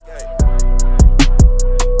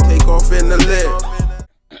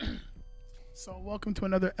Welcome to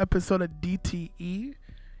another episode of DTE.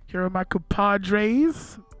 Here are my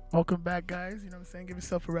compadres. Welcome back, guys. You know what I'm saying? Give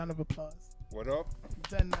yourself a round of applause. What up? You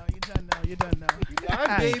done now. You done now. You done now. You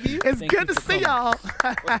live, baby. It's Thank good you to for see coming. y'all.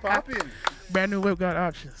 What's poppin'? Brand new whip got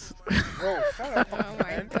options. Bro, shut up. Oh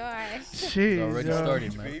my gosh. Jeez, It's already yo.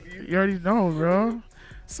 started, man. Baby. You already know, bro.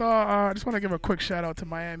 So I just want to give a quick shout out to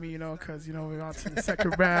Miami, you know, because, you know, we're on to the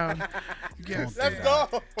second round. You get what I'm Let's saying?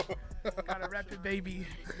 go. Gotta rep it, baby.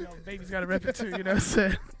 You know, baby's gotta rep it too, you know what I'm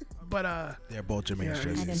saying? But, They're both Jermaine yeah,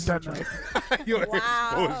 jerseys. he's done now. Your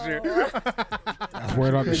Wow. exposure. That's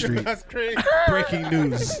word on the street. That's crazy. Breaking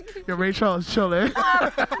news. Yo, Ray Charles chilling.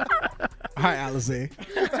 Hi, Alize.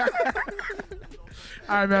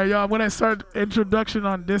 All right, man, y'all. I'm gonna start introduction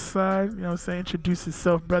on this side. You know what I'm saying? Introduce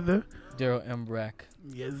yourself, brother. Daryl M. Brack.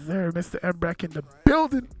 Yes, sir. Mr. Embrack in the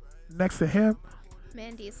building. Next to him.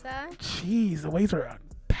 Mandisa. Jeez, the waves are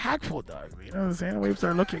impactful, dog. You know what I'm saying? The waves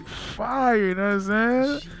are looking fire. You know what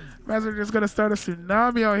I'm saying? Guys are just gonna start a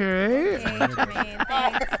tsunami out here, eh? Okay, Jermaine,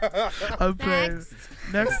 thanks. I'm playing.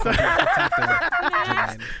 Next.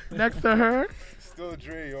 Next to her. Still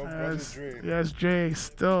Dre, yo. Brother Dre. Yes, Jay.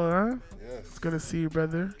 Still, huh? Yes. It's good to see you,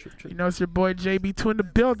 brother. You know it's your boy JB2 in the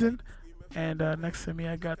building. And next to me,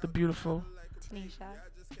 I got the beautiful Tanisha.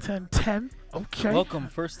 1010. Okay. Welcome,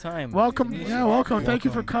 first time. Welcome. Yeah, welcome. Thank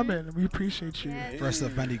you for Welcome. coming. We appreciate you. Yes. First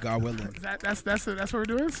of many, God willing. That's what we're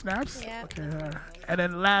doing. Snaps. Yeah. Okay. And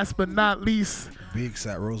then last but not least, Bigs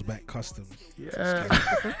at Roseback Customs. yeah,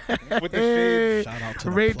 With the shades. Shout out to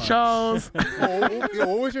the Ray plug. Charles. Yo,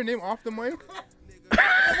 what was your name off the mic?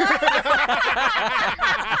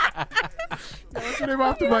 What's your name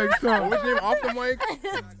off the mic? What So was your name off the mic?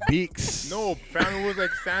 Beaks. No, family was like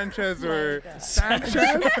Sanchez or. Sanchez.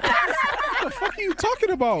 What the fuck are you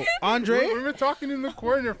talking about? Andre? We were talking in the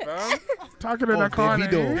corner, fam. Talking in the corner.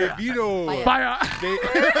 Davido. Yeah. Vito. Fire.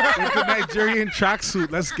 With the Nigerian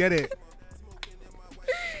tracksuit. Let's get it.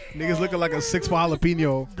 Niggas looking like a 6 for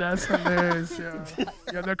jalapeno. That's hilarious. Yeah.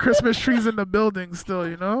 Yeah. The Christmas trees in the building still.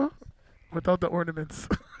 You know, without the ornaments.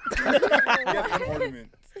 Yes, an ornament.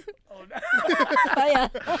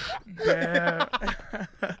 Yeah.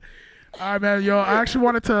 All right, man. Yo, I actually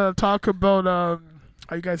wanted to talk about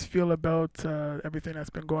how you guys feel about everything that's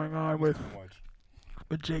been going on with Too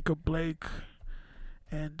much. Jacob Blake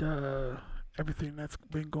and everything that's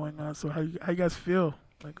been going on. So how you guys feel?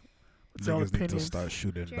 Like, what's y'all Niggas need to opinions? start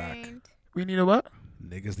shooting back. Drained. We need a what?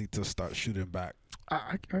 Niggas need to start shooting back.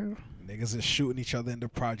 I, Niggas is shooting each other in the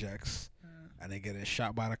projects. And they getting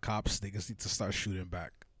shot by the cops. Niggas need to start shooting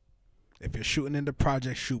back. If you're shooting in the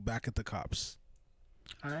project, shoot back at the cops.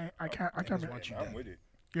 I can't. Niggas want you I'm dead. with it.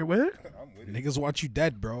 You're with it? I'm with it. Niggas want you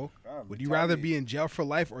dead, bro. Fam, Would you rather retaliate. be in jail for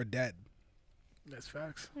life or dead? That's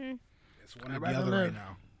facts. It's one I'd or the rather other live. right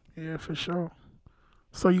now. Yeah, for sure.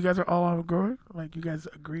 So you guys are all on board? Like, you guys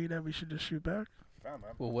agree that we should just shoot back? Fam,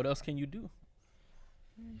 Well, what else can you do?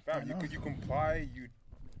 fam, you comply.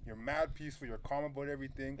 You're mad peaceful. You're calm about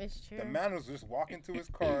everything. It's true. The man was just walking to his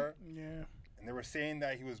car, Yeah. and they were saying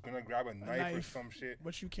that he was gonna grab a knife or knife. some shit.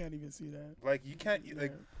 But you can't even see that. Like you can't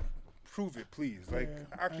like Yeah. prove it, please. Like Yeah,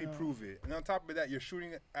 I actually know. prove it. And on top of that, you're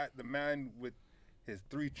shooting at the man with his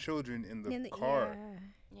 3 children in the In the- car.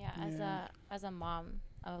 yeah. Yeah, as a mom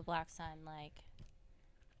of a black son, like,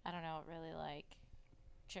 I don't know, it really like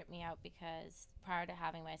tripped me out because prior to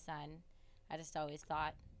having my son, I just always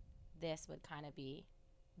thought this would kind of be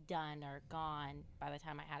done or gone by the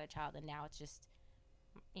time I had a child, and now it's just,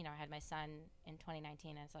 you know, I had my son in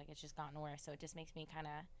 2019, and it's like it's just gotten worse. So it just makes me kind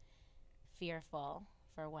of fearful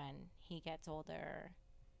for when he gets older.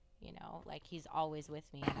 You know, like he's always with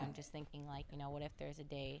me, and I'm just thinking, like, you know, what if there's a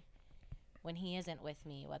day when he isn't with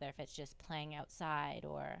me, whether if it's just playing outside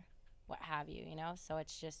or what have you, you know? So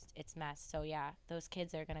it's just, it's mess. So yeah, those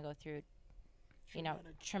kids are going to go through, you know,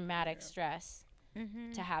 traumatic stress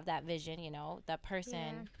Mm-hmm. to have that vision, you know, the person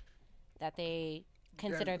Yeah. that they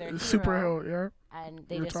consider their superhero, yeah. and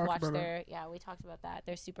they We were just talking watch about their, we talked about that,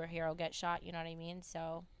 their superhero get shot, you know what I mean?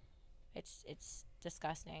 So it's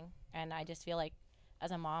disgusting. And I just feel like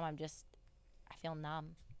as a mom, I feel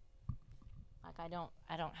numb. Like I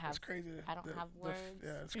don't have, It's crazy. I don't have words.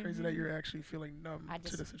 Yeah, it's crazy that you're actually feeling numb I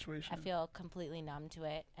to the just- situation. I feel completely numb to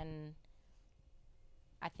it, and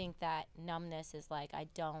I think that numbness is like I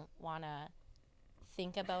don't want to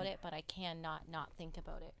think about it, but I cannot not think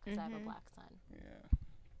about it because I have a black son. Yeah.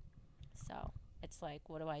 So it's like,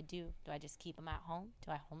 what do I do? Do I just keep him at home?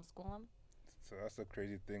 Do I homeschool him? So that's the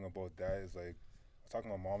crazy thing about that is like I was talking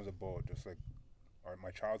to my moms about just like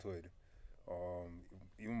my childhood,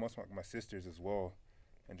 even most of my sisters as well,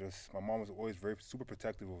 and just my mom was always very super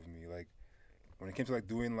protective of me. Like when it came to like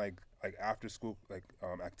doing like after school like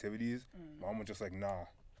activities, mom was just like nah.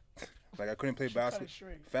 Like I couldn't play She cut it basketball.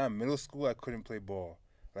 straight. Fam, middle school I couldn't play ball.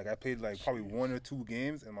 Like I played like probably 1 or 2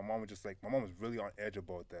 games, and my mom was just like, my mom was really on edge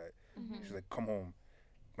about that. She's like, come home.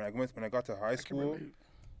 When I got to high I can school, relate.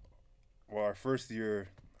 well, our first year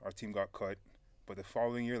our team got cut, but the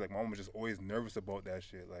following year, like my mom was just always nervous about that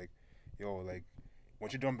shit. Like, yo, like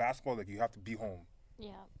once you're done basketball, like you have to be home.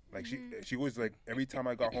 Yeah. Like she always like every time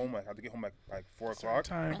I got home, I had to get home at like 4 o'clock.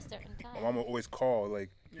 Time. A certain time. My mom would always call like,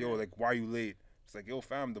 yo, Yeah. like why are you late? It's like, yo,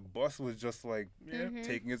 fam, the bus was just like Yeah.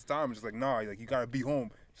 taking its time. Just like, nah, like you gotta be home.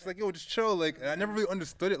 She's like, yo, just chill. Like, and I never really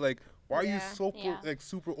understood it. Like, why are you Yeah. so Yeah. like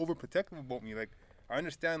super overprotective about me? Like, I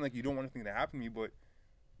understand like you don't want anything to happen to me, but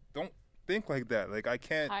don't think like that. Like, I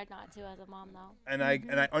can't. Hard not to as a mom though. And I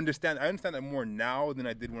understand. I understand that more now than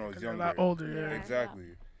I did when I was 'Cause they're a younger. lot older. Yeah. Yeah.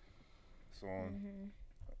 Exactly. So,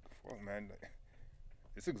 fuck, man, like,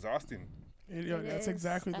 it's exhausting. Yo, It that's is.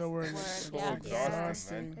 exactly That's the word. the word, It's yeah.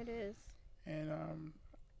 Exhausting, man. It is. And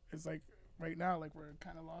it's like right now, like we're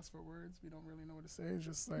kind of lost for words. We don't really know what to say. It's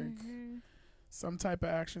just like some type of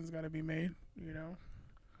action's got to be made, you know.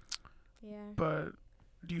 Yeah. But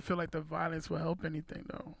do you feel like the violence will help anything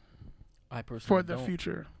though I personally for the don't.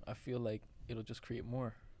 future? I feel like it'll just create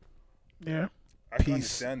more. Yeah, I can Peace.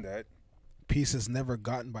 understand that. Peace is never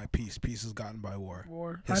gotten by peace. Peace is gotten by war.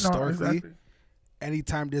 war. Historically, I know, exactly.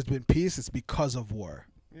 Anytime there's been peace, it's because of war.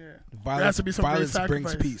 Yeah, there has Violence, to be some great violence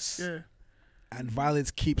brings sacrifice. peace, Yeah, and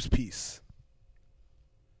violence keeps peace.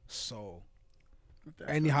 So,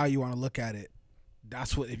 that's anyhow you want to look at it,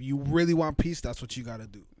 that's what. If you really want peace, that's what you gotta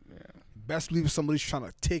do. Yeah. Best believe if somebody's trying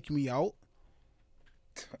to take me out,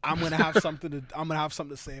 I'm gonna have something to. I'm gonna have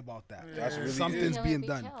something to say about that. That's really Something's Kill or being be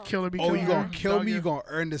done. killed. Kill or be Oh, killed. you gonna yeah. kill Dog me? it. You gonna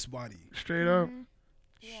earn this body? Straight up.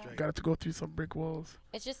 Yeah. Straight. Got to go through some brick walls.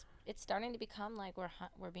 It's just it's starting to become like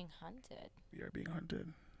we're being hunted. We are being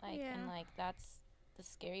hunted. Like Yeah. and like that's the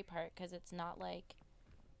scary part because it's not like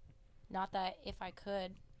not that if I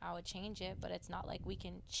could I would change it, but it's not like we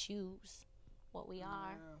can choose what we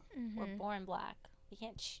are. We're born black. We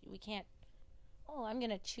can't. Oh, I'm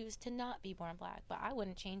gonna choose to not be born black, but I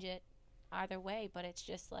wouldn't change it either way. But it's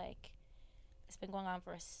just like it's been going on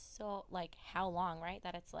for so like how long, right?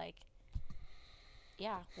 That it's like,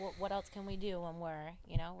 yeah. What else can we do when we're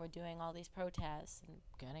doing all these protests and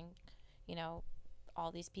getting,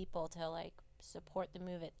 all these people to like support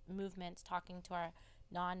the movements, talking to our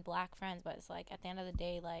non-black friends. But it's like at the end of the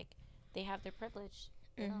day, like they have their privilege.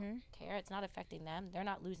 They don't care. It's not affecting them. They're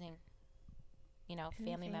not losing.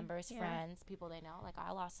 Family Anything, members, yeah. friends, people they know. Like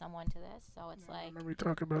I lost someone to this, so it's I like remember we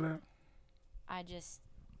talking about that. I just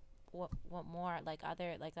what more like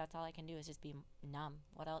other like that's all I can do is just be numb.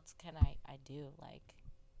 What else can I do? Like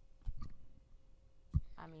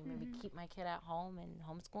I mean maybe keep my kid at home and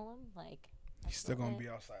homeschool him. Like He's that's still about gonna it. be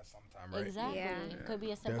outside sometime, right? Exactly. Yeah. It could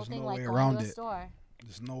be a simple There's thing no like way going around to a it. store.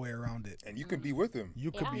 There's no way around it. And you can be with him.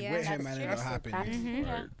 You could Yeah. be Yeah, with him that's and true. it'll happen. That's Mhm.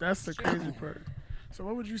 yeah. That's the crazy part. So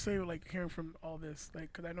what would you say, like hearing from all this,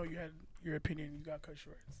 like, because I know you had your opinion, you got cut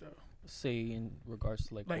short, so Say in regards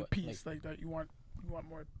to like what? peace, like that you want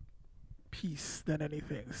more peace than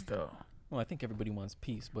anything. Still, Well, I think everybody wants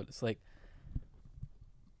peace, but it's like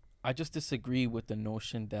I just disagree with the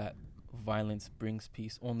notion that violence brings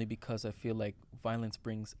peace only because I feel like violence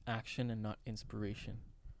brings action and not inspiration.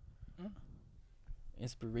 Mm.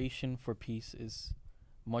 Inspiration for peace is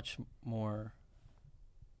much more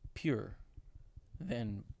pure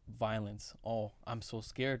than violence. Oh, I'm so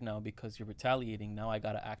scared now because you're retaliating. Now I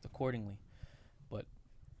got to act accordingly. But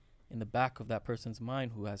in the back of that person's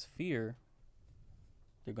mind who has fear,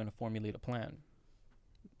 they're going to formulate a plan.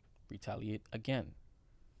 Retaliate again.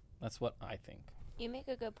 That's what I think. You make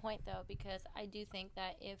a good point though, because I do think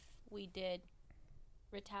that if we did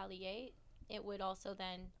retaliate, it would also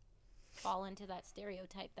then fall into that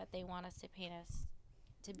stereotype that they want us to paint us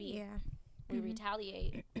to be. Yeah. We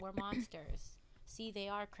retaliate, we're monsters. See, they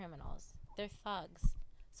are criminals. They're thugs.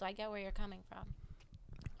 So I get where you're coming from.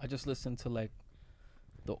 I just listen to like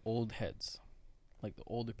the old heads, like the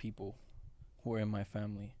older people who are in my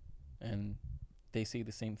family, and they say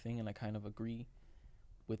the same thing, and I kind of agree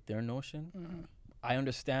with their notion. I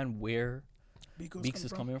understand where Beaks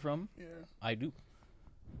is coming from. Yeah, I do,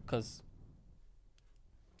 because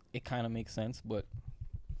it kind of makes sense, but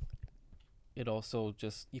it also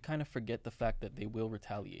just you kind of forget the fact that they will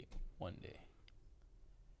retaliate one day.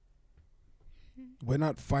 We're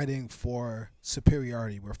not fighting for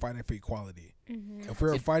superiority. We're fighting for equality. If we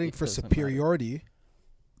were It- fighting it for doesn't matter. superiority,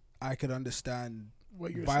 I could understand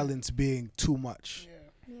what you're violence being too much. saying.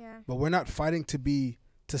 Yeah. Yeah. But we're not fighting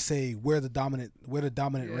to to say we're the dominant Yeah,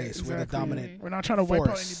 race, we're the exactly. dominant We're not trying to wipe out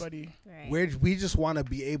force. anybody. Right. We just want to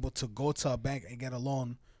be able to go to a bank and get a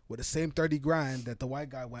loan with the same 30 grand that the white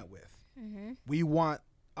guy went with. Mm-hmm. We want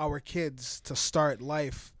our kids to start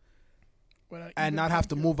life But, and even not have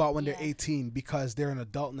to if- move out when Yeah. they're 18 because they're an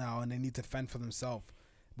adult now and they need to fend for themselves.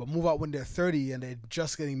 But move out when they're 30 and they're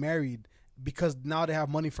just getting married because now they have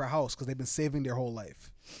money for a house because they've been saving their whole life.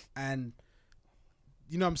 And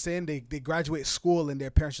you know what I'm saying? They graduate school and their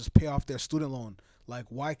parents just pay off their student loan. Like,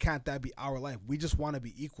 why can't that be our life? We just want to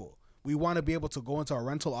be equal. We want to be able to go into a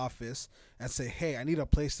rental office and say, hey, I need a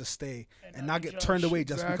place to stay and not be get turned judged. away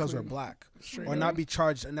just because we're Exactly. black. Straight Or up. not be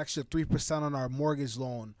charged an extra 3% on our mortgage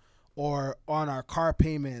loan or on our car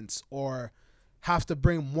payments or have to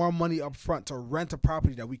bring more money up front to rent a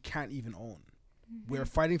property that we can't even own. We're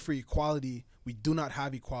fighting for equality. We do not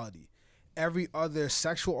have equality. Every other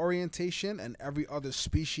sexual orientation and every other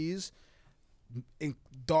species, in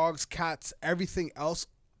dogs, cats, everything else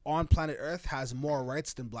on planet Earth has more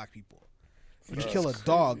rights than black people. You That's kill a crazy.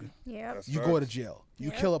 dog, Yep. That's you go to facts. jail. You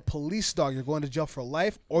Yep. kill a police dog, you're going to jail for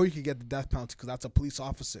life, or you can get the death penalty because that's a police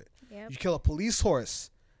officer. Yep. You kill a police horse,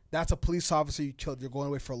 that's a police officer you killed. You're going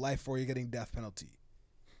away for life, or you're getting death penalty.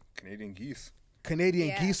 Canadian geese. Canadian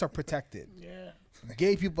Yeah. geese are protected. Yeah.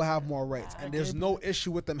 Gay people have more rights, Wow. and there's no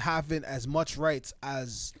issue with them having as much rights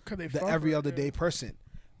as 'Cause they the fought every for it, other yeah. day person.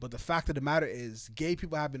 But the fact of the matter is, gay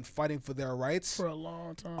people have been fighting for their rights For a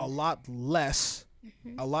long time. a lot less,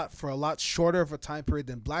 a lot shorter of a time period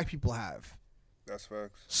than black people have. That's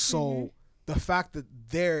facts. So the fact that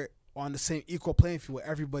they're on the same equal playing field with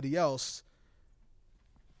everybody else,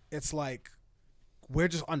 it's like we're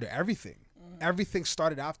just under everything. Everything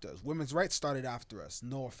started after us. Women's rights started after us.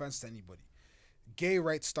 No offense to anybody. Gay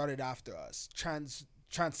rights started after us.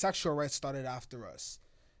 Transsexual rights started after us.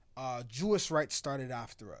 Jewish rights started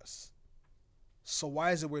after us. So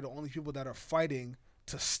why is it we're the only people that are fighting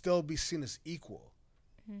to still be seen as equal?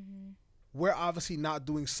 We're obviously not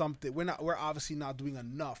doing something. We're obviously not doing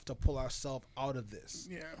enough to pull ourselves out of this.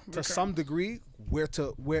 Yeah. To some degree, we're I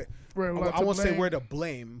allowed to won't say blame. we're to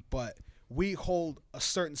blame, but we hold a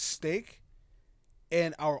certain stake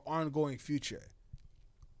in our ongoing future.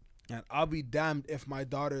 And I'll be damned if my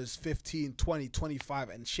daughter is 15, 20, 25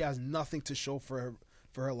 and she has nothing to show for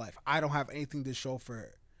her life. I don't have anything to show for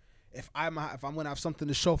her. If I'm going to have something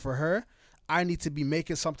to show for her, I need to be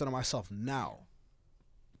making something of myself now.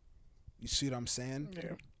 You see what I'm saying?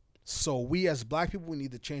 Yeah. So we as black people, we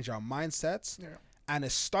need to change our mindsets. Yeah. And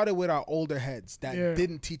it started with our older heads that Yeah.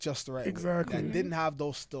 didn't teach us the right Exactly. way. That didn't have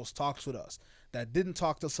those talks with us. That didn't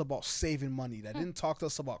talk to us about saving money. That didn't talk to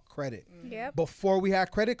us about credit. Yep. Before we had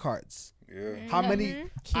credit cards. Yeah. How many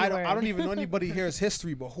I don't Keyword. even know anybody here's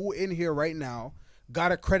history, but who in here right now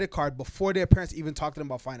got a credit card before their parents even talked to them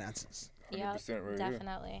about finances? 100% right here.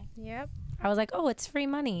 Definitely. Yep. I was like, oh, it's free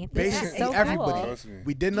money. This is Basically so everybody. cool. Trust me.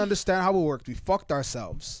 We didn't understand how it worked. We fucked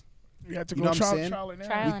ourselves. We had to You go know what I'm trial, saying? trial and error.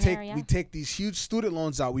 Trial We and take error, yeah. we take these huge student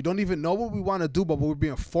loans out. We don't even know what we want to do, but we're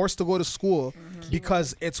being forced to go to school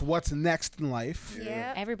because it's what's next in life.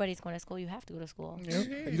 Yep. Everybody's going to school. You have to go to school.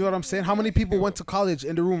 Yep. You know what I'm saying? How many people went to college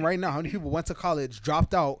in the room right now? How many people went to college,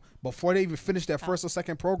 dropped out before they even finished their first or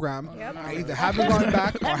second program, Yep. and either haven't gone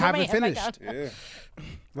back or haven't Oh my finished? God. Yeah.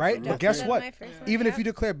 Right? That's But guess That's what? my first one. Even if Yep. you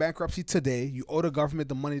declare bankruptcy today, you owe the government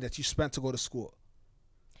the money that you spent to go to school.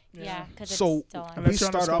 Yeah, because So it's still on. Unless we you're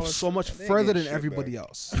on a start off scholarship. so much They ain't further getting than shit everybody back.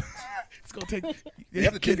 else. It's gonna take. They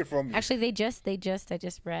have to take it from you. Actually, I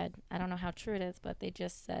just read, I don't know how true it is, but they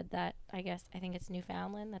just said that, I think it's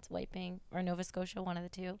Newfoundland that's wiping, or Nova Scotia, one of the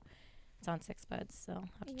two. It's on 6buds, so I'll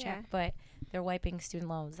have to Yeah. check. But they're wiping student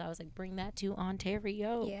loans. I was like, bring that to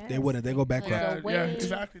Ontario. Yeah. They wouldn't. They go bankrupt. Yeah, The yeah, way-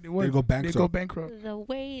 exactly. They would. go They go bankrupt. bankrupt. The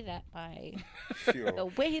way that my Yo.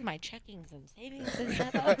 checkings and savings is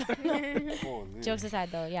set up. Holy. Jokes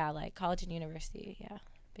aside, though, yeah, like college and university, yeah,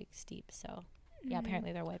 big steep. So, yeah,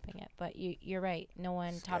 apparently they're wiping it. But you're right. No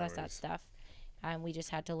one taught us that Scammers. stuff, and we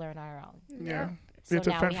just had to learn on our own. Yeah. So have to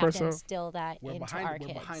now fend we for have to ourselves. instill that We're into behind. our We're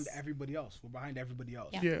kids. behind everybody else. We're behind everybody else.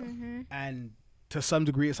 Yeah. Yeah. Mm-hmm. And to some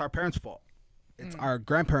degree, it's our parents' fault. It's our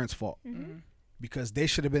grandparents' fault because they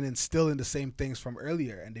should have been instilling the same things from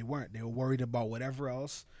earlier, and they weren't. They were worried about whatever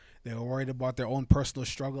else. They were worried about their own personal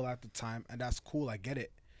struggle at the time, and that's cool. I get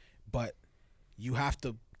it, but you have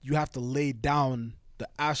to lay down the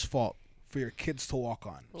asphalt for your kids to walk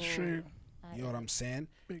on. Ooh, Straight. You know what I'm saying?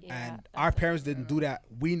 yeah, And that's our it. parents didn't do that.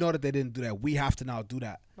 We know that they didn't do that. We have to now do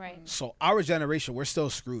that. Right. So our generation, we're still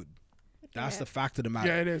screwed. That's Yeah. the fact of the matter.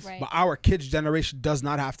 Yeah, it is. Right. But our kids' generation does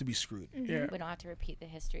not have to be screwed. Yeah. We don't have to repeat the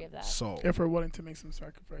history of that. So If we're willing to make some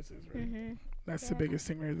sacrifices, right? That's the Yeah. biggest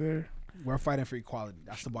thing right there. we're fighting for equality.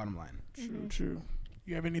 That's the bottom line. True, true.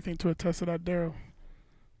 You have anything to attest to that, Daryl?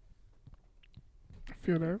 I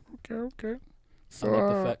feel that. Okay.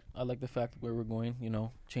 So, I like the fact where we're going. You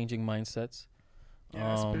know, changing mindsets.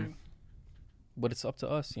 yeah, that's big. But it's up to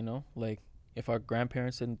us. You know, like if our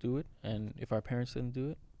grandparents didn't do it, and if our parents didn't do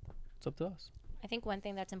it, it's up to us. I think one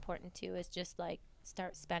thing that's important too is just like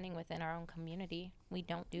start spending within our own community. We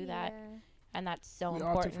don't do that, and that's so We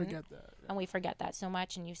important. often forget that. And we forget that so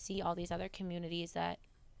much. And you see all these other communities that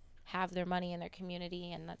have their money in their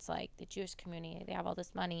community, and that's like the Jewish community. They have all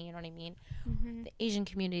this money. You know what I mean? Mm-hmm. The Asian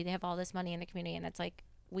community, they have all this money in the community, and it's like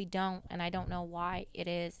we don't. And I don't know why it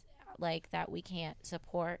is like that. We can't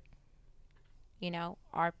support, you know,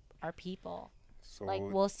 our people. So Like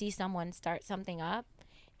we'll see someone start something up,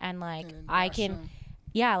 and like And then I dash can. them.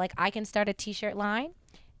 Yeah, like I can start a t-shirt line,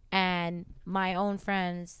 and my own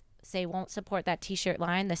friends say won't support that t-shirt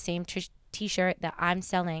line, the same t-shirt that I'm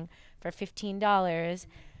selling for $15.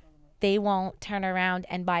 They won't turn around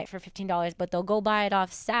and buy it for $15, but they'll go buy it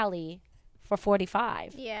off Sally for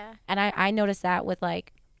 $45. Yeah. And I noticed that with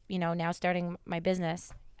like, you know, now starting my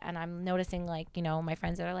business, and I'm noticing like, you know, my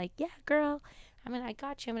friends that are like, yeah, girl, I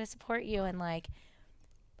got you, I'm going to support you. And like,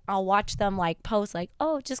 I'll watch them like post like,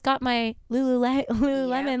 oh, just got my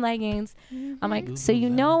Lululemon leggings. I'm like, so you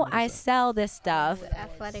know Lululemon, what I is that? sell this stuff.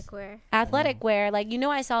 Athletic wear. Athletic wear, like, you know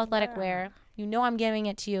I sell athletic wear. You know I'm giving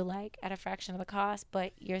it to you like at a fraction of the cost,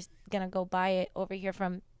 but you're gonna go buy it over here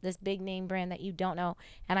from this big name brand that you don't know,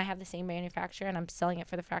 and I have the same manufacturer and I'm selling it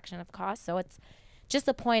for the fraction of the cost. So it's just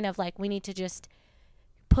the point of like we need to just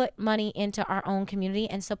put money into our own community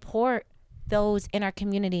and support those in our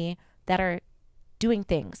community that are doing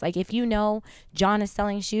things. Like if you know John is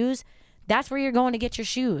selling shoes, that's where you're going to get your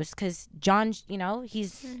shoes, because John, you know,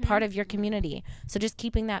 he's part of your community. So just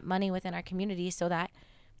keeping that money within our community so that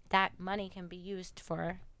that money can be used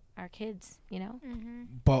for our kids, you know?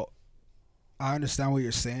 But I understand what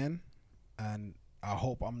you're saying, and I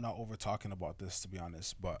hope I'm not over talking about this, to be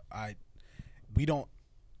honest. But we don't.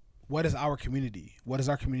 What is our community? What does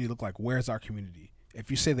our community look like? Where's our community? If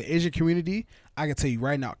you say the Asian community, I can tell you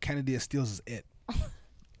right now, Kennedy Steels is it.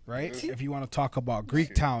 Right? If you want to talk about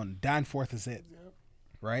Greektown, Danforth is it.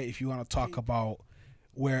 Right? If you want to talk about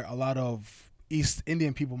where a lot of East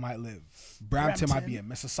Indian people might live, Brampton might be it,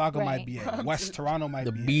 Mississauga might be it, West Toronto might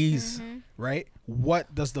The be it. bees. Right?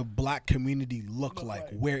 What does the black community look like?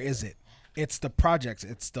 Where is it? It's the projects,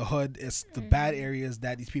 it's the hood, it's the bad areas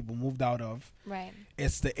that these people moved out of. Right.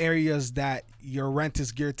 It's the areas that your rent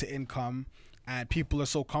is geared to income, and people are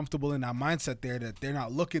so comfortable in that mindset there that they're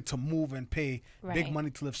not looking to move and pay big Right. money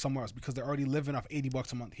to live somewhere else because they're already living off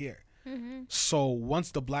 $80 a month here. So once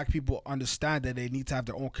the black people understand that they need to have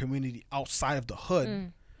their own community outside of the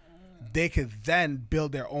hood, they could then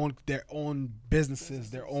build their own businesses,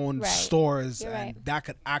 their own Right. stores, You're and right. that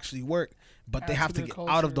could actually work. But they Add have to to their get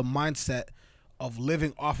out of culture. the mindset of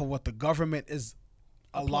living off of what the government is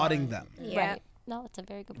allotting them. Yeah. Right. No, it's a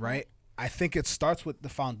very good point. Right? I think it starts with the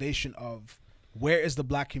foundation of where is the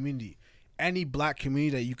black community? Any black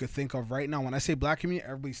community that you could think of right now. When I say black community,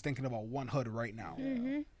 everybody's thinking about one hood right now.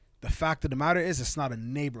 The fact of the matter is, it's not a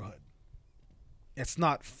neighborhood. It's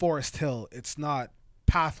not Forest Hill. It's not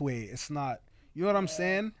Pathway. It's not, you know what I'm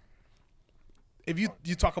saying? If you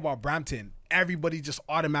talk about Brampton, everybody just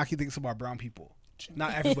automatically thinks about brown people.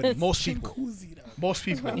 Not everybody. Most people. Chinguacousy, though. Most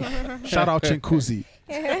people. Shout out Chinguacousy.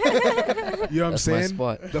 You know what I'm That's my saying?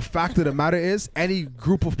 spot. The fact of the matter is, any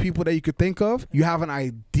group of people that you could think of, you have an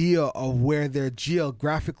idea of where they're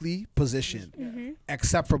geographically positioned,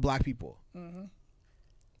 except for black people.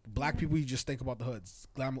 Black people, you just think about the hoods.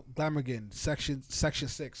 Glamorgan, section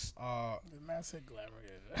 6. The man said glamour.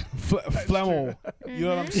 Flemo. You know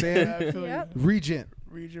what I'm saying? I feel Yep. Regent.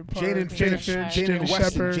 you. Regent Park, Jane and Finch. Jane Jane and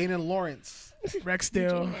Weston. Shepherd, Jane and Lawrence.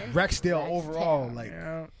 Rexdale. Rexdale overall. Like,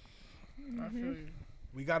 Yeah. I feel you.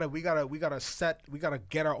 we gotta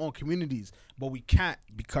get our own communities, but we can't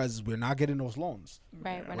because we're not getting those loans.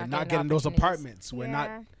 Right. We're not getting those apartments. We're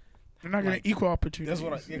not. They're not getting Like, equal opportunities. That's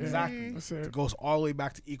what exactly. That's It it. goes all the way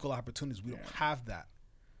back to equal opportunities. We don't have that,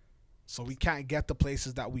 so we can't get the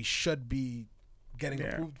places that we should be getting Yeah.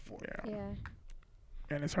 approved for. Yeah.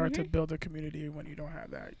 Yeah. And it's hard to build a community when you don't have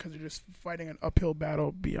that because you're just fighting an uphill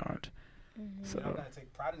battle beyond. So You're not gonna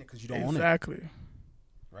take pride in it because you don't own it, exactly.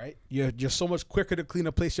 right? You're so much quicker to clean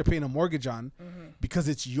a place you're paying a mortgage on because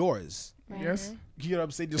it's yours. Yes. You know what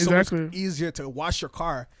I'm saying? It's Exactly. so much easier to wash your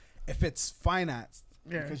car if it's financed.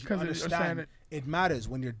 Yeah. Because you Because understand it matters.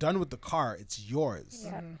 When you're done with the car, it's yours.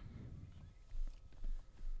 Yeah.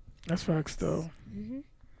 That's facts, though.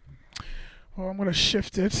 Well, I'm gonna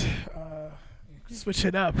shift it, switch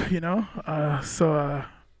it up. You know. So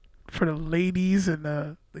for the ladies and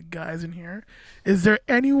the the guys in here. Is there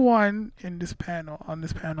anyone in this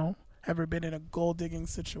panel, ever been in a gold digging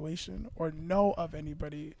situation or know of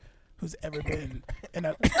anybody who's ever been in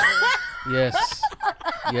a? Yes.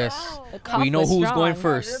 Yes. The cough We know was who's strong. going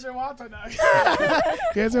first. Here's your water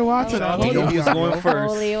now. We know who's going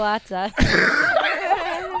first. Holy water.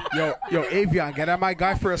 Yo, Avion, get at my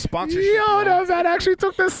guy for a sponsorship. Yo, that man actually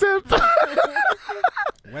took the sip.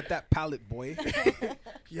 Wet that palate, boy.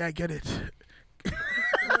 Yeah, I get it.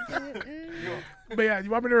 But yeah, you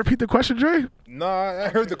want me to repeat the question, Dre? Nah, I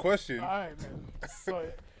heard the question. All right, man. So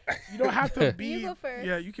you don't have to be. You go first.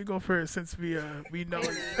 Yeah, you can go first since we know.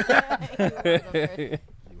 You have the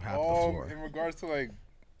floor. In regards to like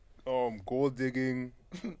gold digging,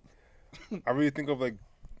 I really think of like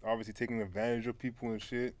obviously taking advantage of people and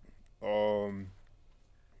shit. I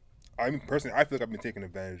mean personally, I feel like I've been taken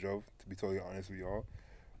advantage of, to be totally honest with y'all.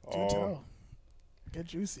 Do tell. Get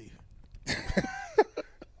juicy.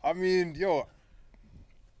 I mean, yo,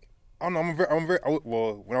 I don't know.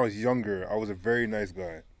 Well, when I was younger, I was a very nice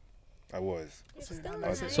guy. I was.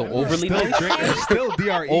 So overly nice? Still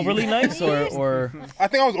DRE. Overly nice or I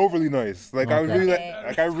think I was overly nice. Like I was Okay. really Okay.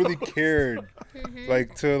 like I really cared,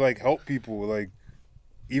 like to like help people. Like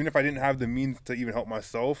even if I didn't have the means to even help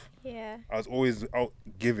myself, Yeah. I was always out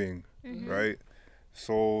giving, right?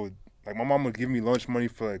 So like my mom would give me lunch money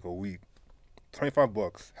for like a week,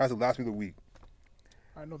 $25 has to last me the week.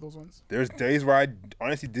 I know those ones. There's days where I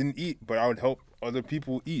honestly didn't eat, but I would help other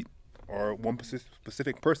people eat, or one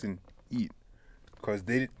specific person eat, because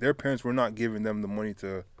their parents were not giving them the money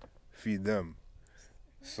to feed them.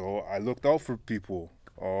 So I looked out for people.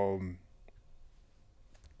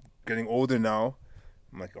 Getting older now,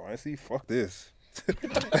 I'm like, honestly, fuck this. I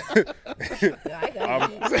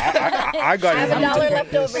got I got I have to $1 eat.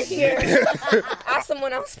 left over here. Ask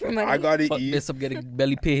someone else for money. I gotta fuck eat. this, I'm getting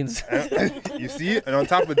belly pains. You see? And on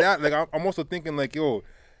top of that, like I'm also thinking like, yo,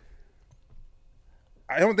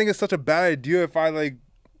 I don't think it's such a bad idea if I like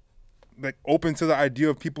open to the idea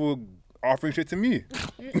of people offering shit to me.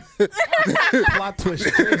 Plot twist.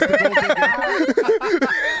 Dre's the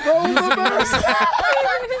gold digger.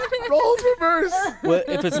 Roles reverse. Well,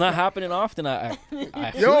 if it's not happening often, I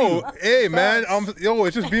feel Yo, you. hey man,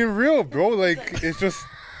 it's just being real, bro. Like it's just,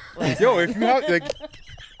 yo, if you have like,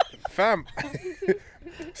 fam.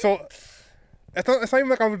 So it's not even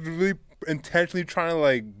like I was really intentionally trying to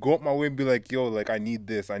like go up my way and be like, yo, like I need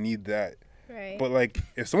this, I need that. Right. But like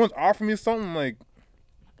if someone's offering me something, I'm like,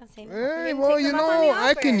 Say no. hey, Take well, them you up on the know,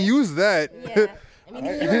 I can offer. use that. Yeah. I mean,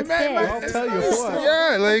 if you man, insist. I'll tell you what.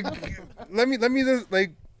 Yeah, like let me just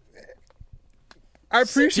like I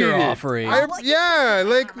appreciate you're it. offering. Yeah,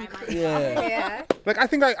 like Yeah. Yeah. like I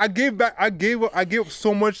think I gave back. I gave up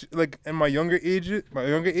so much like in my younger age.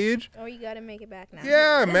 Oh, you gotta make it back now.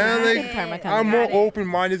 Yeah, man. Got Like it. Karma coming. I'm more Got it. open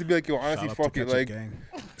minded to be like, yo, honestly, Shout out fuck to it. Ketchup Like, Gang.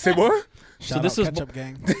 say what? Shout this out is Ketchup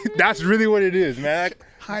Gang. That's really what it is, man. Like,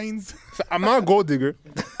 Heinz. so I'm not a gold digger.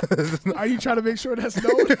 Are you trying to make sure that's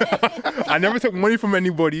known? I never took money from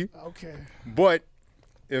anybody. Okay. But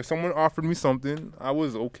if someone offered me something, I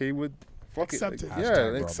was okay with fuck Accept it. it. Like, yeah,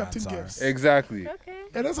 Hashtag like, Accepting romance gifts. exactly. Okay.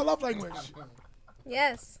 And that's a love language.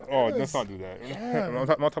 Yes. Oh, Yes. let's not do that. Yeah. I'm not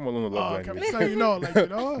talking about no love Oh, language. okay. So you know, like, you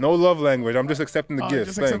know. No love language. I'm just accepting the Oh,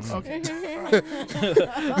 gifts. just Thanks. accept- okay.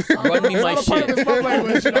 Run me my It's not a part of shit. his love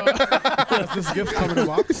language, you know. Does this gift come in a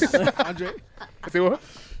box? Andre? Say what?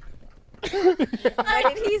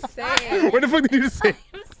 What did he say? What the fuck did you just say?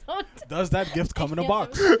 I'm so Does that gift come in a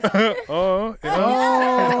box? Oh,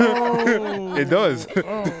 Oh. it does.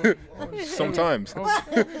 Oh. Sometimes.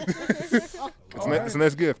 It's a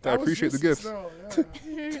nice gift. I That was appreciate the juicy gift. still,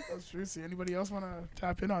 yeah. That's juicy. Anybody else want to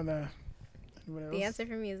tap in on that? Anybody else? The answer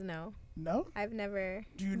for me is no. No? I've never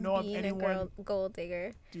Do you know of been anyone? a gold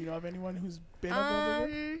digger. Do you know of anyone who's been a gold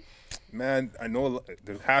digger? Man, I know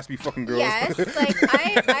there has to be fucking girls. Yes, like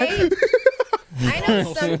I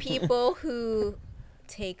know some people who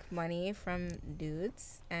take money from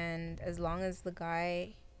dudes, and as long as the guy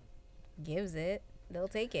gives it, they'll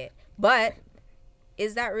take it. But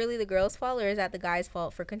is that really the girl's fault, or is that the guy's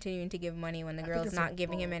fault for continuing to give money when the think girl's it's not a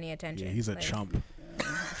giving him fault. any attention? Yeah, he's a Like, chump.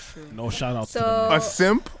 True. No shout out to So A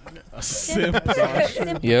simp? a simp.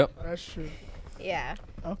 Yep. That's true. yeah,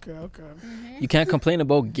 Okay, okay. You can't complain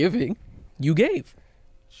about giving. You gave.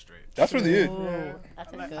 That's really it. Yeah.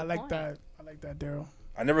 That's a I good like point. that. I like that, Daryl.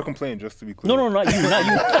 I never complain, just to be clear. No, not you, not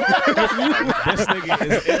you. This nigga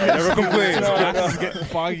is I never complain. glasses getting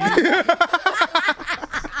foggy.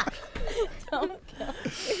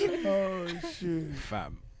 Oh shoot.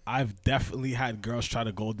 Fam, I've definitely had girls try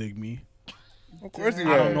to gold dig me. Of course you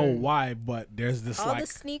I are. don't know why, but there's this All like the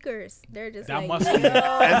sneakers, they're just that like, must yo, be-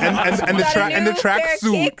 And the got a track and the new track pair of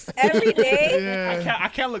suit. kicks every day. Yeah. I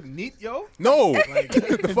can't look neat, yo. No,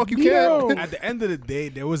 the fuck you Yo. can't. At the end of the day,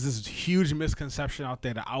 there was this huge misconception out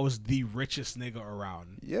there that I was the richest nigga around.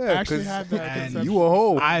 I Yeah, actually because had that And conception. you a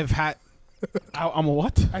hoe. I've had. I'm a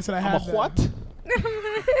what? I said I I'm had a that. what?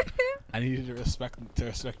 I need you to respect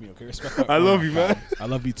me, okay? Respect. my I love honor, you, man. fam. I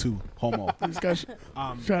love you too, homo. This guy's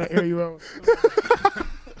Um, trying to air you out.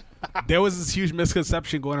 there was this huge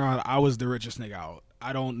misconception going around. I was the richest nigga out.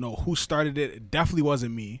 I don't know who started it. It definitely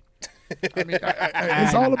wasn't me. I mean,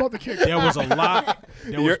 it's all about the kick. There was a lot.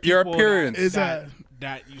 There was Your people appearance. Is that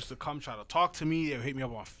used to come try to talk to me. They would hit me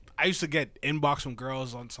up on. I used to get inbox from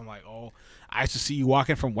girls on some like, oh, I used to see you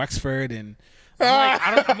walking from Wexford, and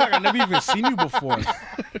I'm like, I never even seen you before.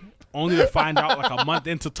 Only to find out like a month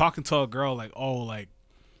into talking to a girl, like, oh, like,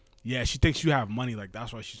 yeah, she thinks you have money, like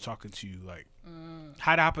that's why she's talking to you. Like,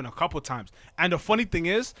 had happened a couple times. And the funny thing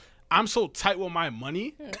is, I'm so tight with my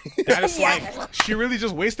money that it's like she really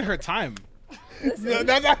just wasted her time.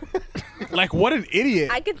 Like, what an idiot.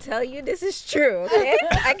 I can tell you this is true. Okay,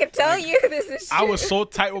 I can tell you this is true. I was so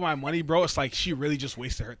tight with my money, bro. It's like she really just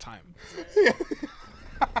wasted her time.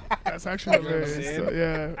 That's actually hilarious. saying? So,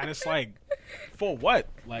 yeah. And it's like, for what?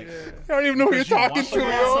 Like, I don't even know who you're because you talking want to,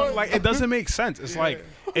 someone yo. else? Like, it doesn't make sense. It's like,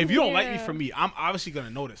 if you don't like me for me, I'm obviously gonna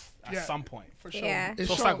notice at Yeah. some point. For sure. Yeah. So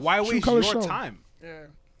it's like, why True waste colors your show. time? Yeah.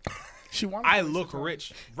 She wanted. I to waste look her time.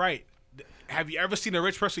 rich, right? Have you ever seen a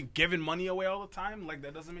rich person giving money away all the time? Like,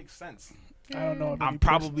 that doesn't make sense. I don't know. Of I'm any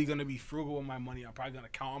probably gonna be frugal with my money. I'm probably gonna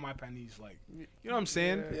count on my pennies. Like, you know what I'm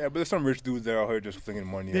saying? Yeah, but there's some rich dudes that are out here just flinging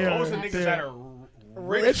money. Yeah. out. Those are niggas Yeah. that are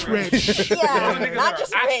Rich. yeah, Those niggas not are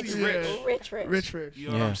just actually rich, rich. rich. Rich. You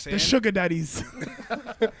know what I'm saying? The sugar daddies.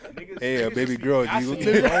 Niggas- Hey, niggas baby just girl, do gassing you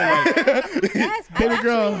me, look bro. Like, Yes, I Baby actually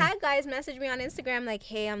girl. had guys message me on Instagram like,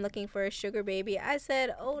 "Hey, I'm looking for a sugar baby." I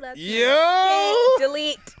said, "Oh, that's nice. Yo! Okay,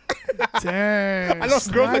 delete." Damn. I know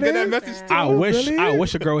girls that get that Snotty? message too. I wish really? I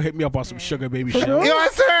wish a girl would hit me up on some sugar baby shit. real?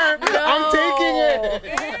 Yes, sir. I'm taking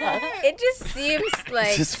it. It just seems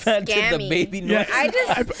like Just found scammy. the baby Yeah. noise. I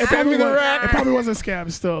just It probably, the was, rack. it probably was a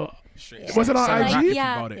scam still. Straight- Was it on Send IG? rackets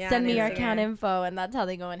Yeah, about it. Yeah. send me your on account Instagram. info, and that's how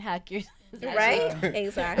they go and hack your. Right?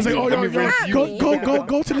 Exactly. It's like, oh, Let yo, me rent go, you.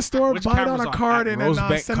 go to the store, Which buy it on camera's a on? card, At and then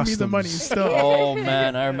Rosebank send me the money. Customs. Still. Oh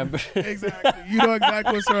man, I remember. Exactly. You know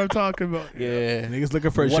exactly what I'm talking about. Yeah. Niggas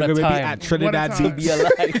looking for a What a sugar baby time. at Trinidad What a time. Beach. Be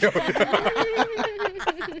alive.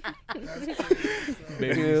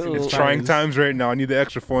 Baby Ew. needs some It's tires. trying times right now. I need the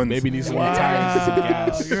extra funds. Baby needs some tires and some Wow,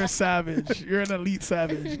 gas. you're a savage. You're an elite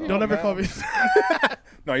savage. Don't ever call me.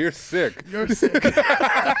 No, you're sick. You're sick.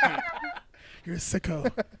 You're a sicko.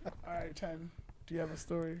 All right, Ten. Do you have a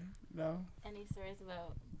story? No. Any stories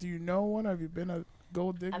about? Do you know one? Have you been a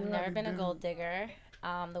gold digger? I've Have never you been a gold digger.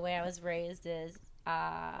 The way I was raised is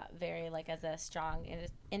very like as a strong,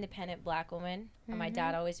 independent black woman. And my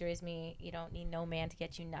dad always raised me. You don't need no man to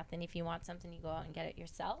get you nothing. If you want something, you go out and get it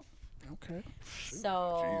yourself. Okay.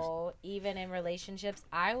 So even in relationships,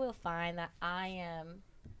 I will find that I am.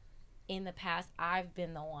 In the past, I've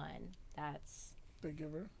been the one that's Big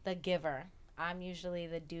giver. the giver. I'm usually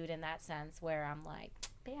the dude in that sense where I'm like,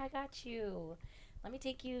 "Babe, I got you. Let me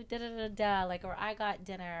take you da da da da." Like, or I got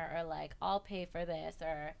dinner, or like I'll pay for this,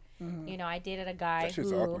 or you know, I dated a guy That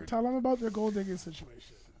shit's who. awkward. Tell them about your gold digging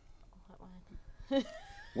situation.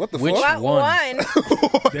 What the Which fuck? What one? one?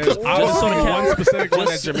 There's Just obviously so one you- specific one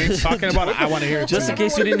that just- Jermaine's talking about. I want to hear it Just too. in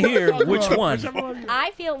case you didn't hear, which one?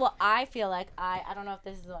 I feel like I don't know if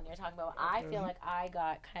this is the one you're talking about. I feel like I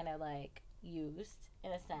got kind of like used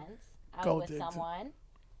in a sense. I was Gold with digged. someone,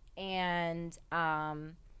 and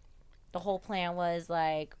the whole plan was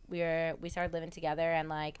like we started living together, and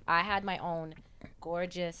like I had my own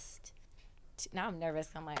gorgeous. Now I'm nervous.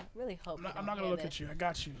 I'm like really hope. I'm not gonna look at you. I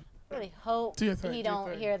got you. Really hope Do your thing, he do your don't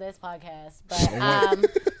thing. hear this podcast,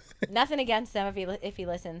 but nothing against him if he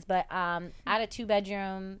listens. But I had a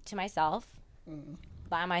 2-bedroom to myself,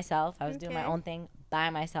 by myself. I was doing my Okay. own thing by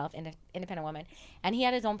myself, independent woman, and he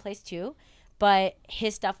had his own place too. But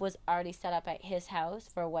his stuff was already set up at his house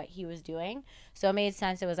for what he was doing, so it made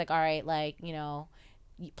sense. It was like, all right, like, you know,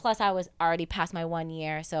 plus I was already past my 1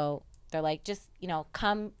 year, so they're like, just, you know,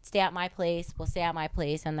 come stay at my place. We'll stay at my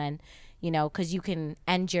place, and then, you know, because you can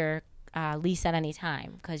end your lease at any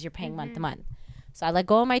time because you're paying month to month. So I let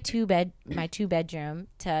go of my two bedroom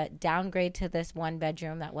to downgrade to this 1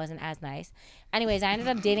 bedroom that wasn't as nice. Anyways, I ended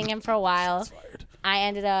up dating him for a while. I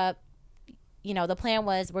ended up, you know, the plan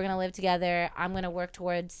was we're gonna live together. I'm gonna work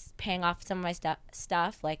towards paying off some of my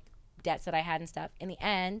stuff like debts that I had and stuff. In the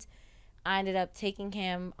end, I ended up taking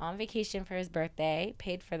him on vacation for his birthday,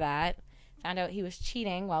 paid for that, Found out he was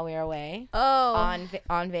cheating while we were away Oh.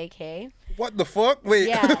 on vacay. What the fuck? Wait.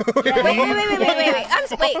 Yeah. Wait. Yeah,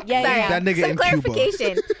 Sorry. yeah. That nigga Some in Cuba.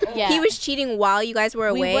 clarification. Yeah. He was cheating while you guys were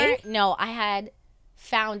away. No, I had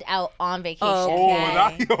found out on vacation. Oh, Oh,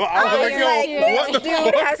 okay. that, yo, I was like, You're yo, like, what the this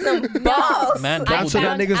dude has some balls. Man, I double So that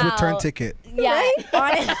found nigga's return out- ticket. Yeah.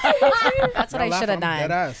 That's what I should have Dead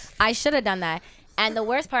done. ass. I should have done that. And the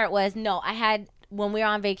worst part was, no, I had, when we were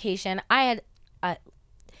on vacation, I had,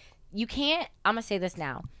 you can't, I'm going to say this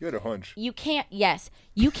now. You had a hunch. You can't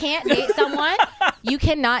date someone. You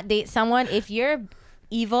cannot date someone if you're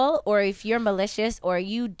evil or if you're malicious or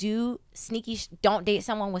you do sneaky, don't date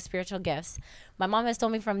someone with spiritual gifts. My mom has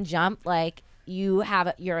told me from jump, like, you're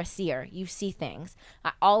a seer. You see things.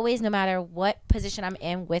 I always, no matter what position I'm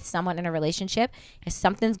in with someone in a relationship, if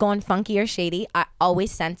something's going funky or shady, I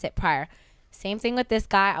always sense it prior. Same thing with this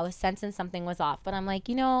guy. I was sensing something was off, but I'm like,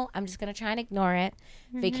 I'm just going to try and ignore it.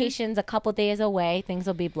 Vacation's a couple days away. Things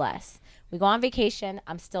will be blessed. We go on vacation.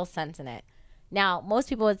 I'm still sensing it. Now, most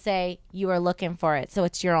people would say you were looking for it, so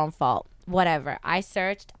it's your own fault. Whatever. I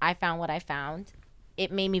searched. I found what I found. It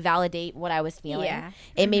made me validate what I was feeling. Yeah.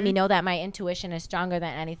 It made me know that my intuition is stronger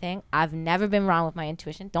than anything. I've never been wrong with my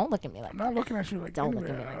intuition. Don't look at me like I'm that. not looking at you like Don't anyway.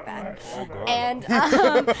 look at me like that. Oh, God.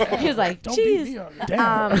 And he was like, Don't beat me "Jeez." up.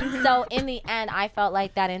 Damn. So in the end, I felt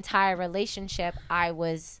like that entire relationship, I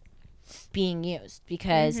was being used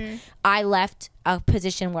because I left a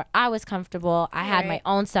position where I was comfortable. I had my Right.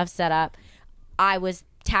 own stuff set up. I was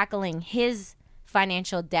tackling his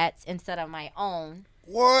financial debts instead of my own.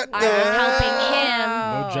 What the I was hell? helping him.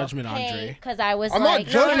 No judgment, Andre. Because I was I'm like,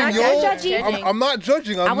 not judging, no, yo. I'm not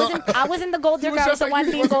judging. I'm not judging. I wasn't the gold digger. I was the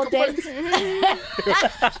one being gold digged.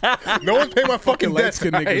 No one's paying my fucking debts,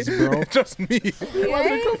 light-skinned niggas, right? bro. It's just me.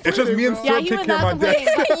 It's just me and Yeah, Phil you take and care of my Malcolm debts.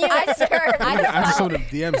 Wayne. I just Answer some felt, of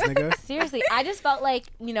the DMs, nigga. seriously, I just felt like,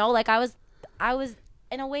 like I was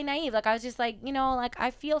in a way naive. Like I was just like, like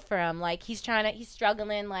I feel for him. Like he's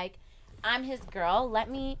struggling. Like I'm his girl. Let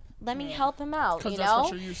me help him out. Because You that's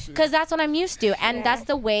what know, you're used to. because that's what I'm used to, and that's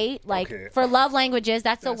the way. Like Okay. for love languages,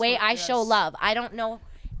 that's the That's way what- I show yes. love. I don't know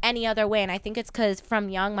any other way, and I think it's because from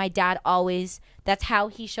young, my dad always. That's how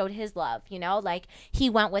he showed his love. Like he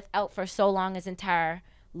went without for so long his entire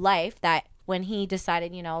life that when he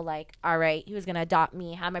decided, like, all right, he was gonna adopt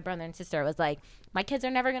me, have my brother and sister, it was like my kids are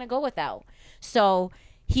never gonna go without. So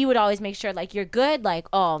he would always make sure, like, you're good. Like,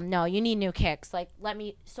 oh no, you need new kicks. Like, let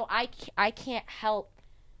me. So I can't help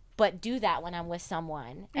but do that when I'm with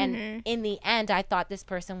someone. And in the end, I thought this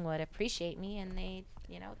person would appreciate me, and they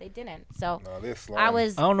didn't. So No, this I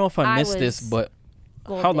was. I don't know if I missed was this, but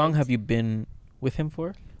gold how long digged. have you been with him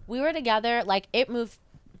for? We were together. Like it moved.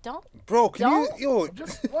 Don't Bro, can Don't- you, yo,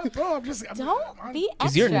 What, bro? I'm don't be extra.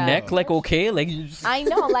 Is your neck like okay? Like you just I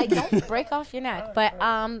know, like don't break off your neck. But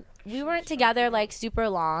we weren't together like super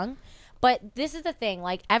long. But this is the thing,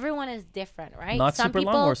 like everyone is different, right? not Some super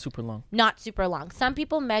people, long or super long? not super long. Some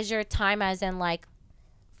people measure time as in like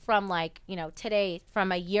from like, today,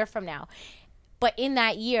 from a year from now. But in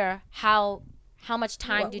that year, how much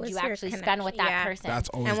time What did was you your actually spend with connection? that Yeah. person? That's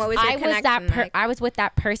always. And what was your I was that connection like? I was with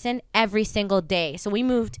that person every single day. So we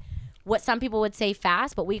moved what some people would say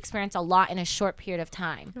fast, but we experienced a lot in a short period of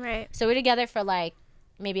time. Right. So we were together for like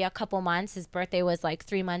maybe a couple months. His birthday was like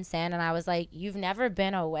 3 months in, and I was like, "You've never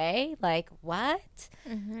been away? Like what?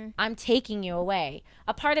 I'm taking you away."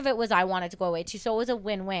 A part of it was I wanted to go away too, so it was a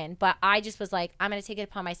win-win. But I just was like, "I'm gonna take it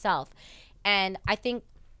upon myself," and I think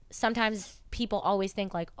sometimes people always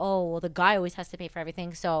think like, "Oh, well, the guy always has to pay for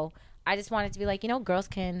everything." So I just wanted to be like, girls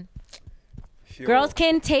can. yo. Girls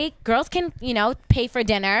can pay for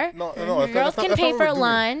dinner. No, Girls can pay for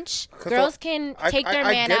lunch. 'Cause Girls I- can I- take their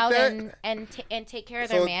I man get out that. and take care of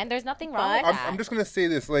So- their man. There's nothing wrong with But- that. I'm just gonna say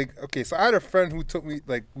this, like, okay, so I had a friend who took me,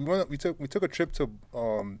 like, we took a trip to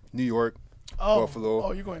New York, Buffalo.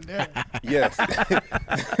 Oh, you're going there. Yes.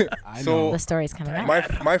 I so know. The story's coming out.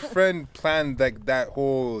 my friend planned like that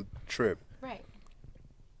whole trip. Right.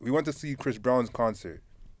 We went to see Chris Brown's concert.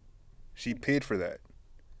 She paid for that.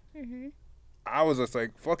 I was just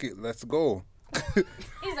like, fuck it, let's go.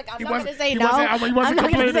 He's like, I'm He not wasn't- gonna say he no. wasn't- he I'm wasn't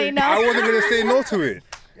not gonna say complaining. no. I wasn't gonna say no to it.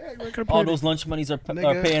 Yeah, you ain't gonna All put it- those lunch monies are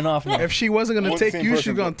Nigga, paying off now. If she wasn't gonna What the take same you, person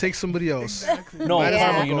she's gonna did. take somebody else. No, Might as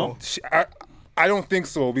Yeah. well you know. go. I don't think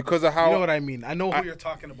so because of how. You know what I mean? I know who you're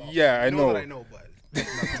talking about. Yeah, I You know. That I know, but that's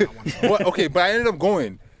not what I want to know. What, okay, but I ended up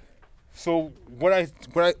going. So what I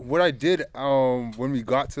did when we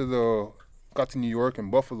got to New York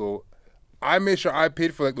and Buffalo, I made sure I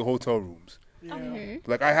paid for like the hotel rooms. Yeah.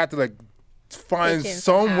 Like I had to like find Pitch in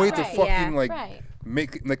some way to somehow. Right, fucking yeah. like Right.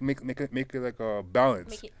 make it like a balance.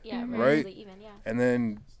 Make it, yeah, Right? relatively even, yeah. And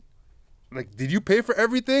then like, did you pay for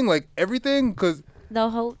everything? Like everything? Cause The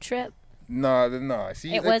whole trip. nah.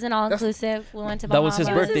 See, It like, wasn't all that's- inclusive. We went to That was Bahamas.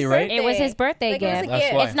 his birthday, right? It was his birthday Like, it was a gift. That's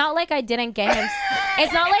gift. why. It's not like I didn't get him.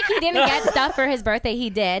 It's not like he didn't get stuff for his birthday. He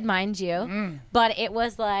did, mind you. But it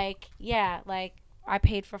was like, yeah, like I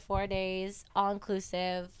paid for 4 days, all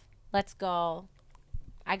inclusive. Let's go.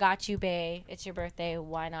 I got you, bae. It's your birthday.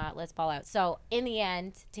 Why not? Let's ball out. So in the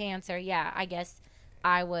end, to answer, yeah, I guess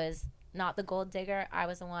I was not the gold digger. I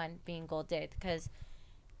was the one being gold digged because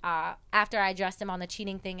after I addressed him on the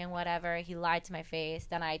cheating thing and whatever, he lied to my face.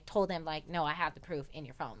 Then I told him like, no, I have the proof in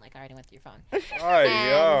your phone. Like I already went through your phone. Ay,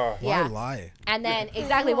 yeah. Why Yeah. lie? And then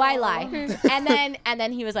exactly why lie? and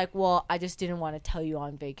then he was like, well, I just didn't want to tell you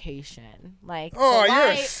on vacation. Like, Oh, so you're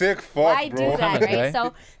why- a sick fuck, why bro. do that, Kinda guy. right?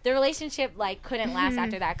 So the relationship like couldn't last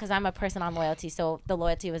after that because I'm a person on loyalty. So the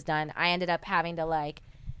loyalty was done. I ended up having to like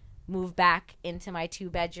move back into my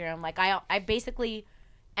 2-bedroom. Like I basically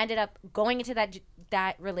ended up going into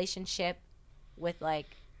that relationship with like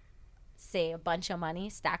say a bunch of money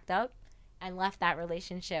stacked up and left that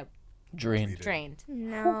relationship Drained. drained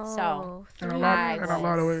No. So, In a I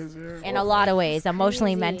lot of was- ways, yeah. in a lot of ways,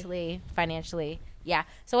 emotionally, crazy. mentally, financially. Yeah.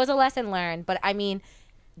 So it was a lesson learned. But I mean,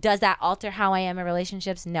 does that alter how I am in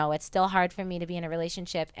relationships? No. It's still hard for me to be in a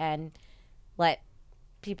relationship and let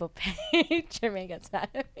people pay. Jermaine gets mad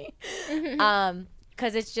at me.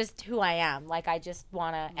 Because it's just who I am. Like, I just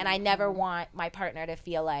want to, and I never want my partner to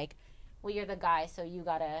feel like, well, you're the guy, so you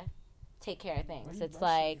got to take care of things. It's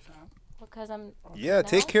like, because I'm. Yeah, No?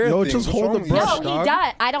 take care of Yo, things. just What's hold wrong the with you? brush, No, he dog.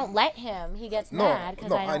 does. I don't let him. He gets No, mad because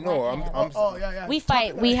no, I I don't know. let him. Oh, yeah. We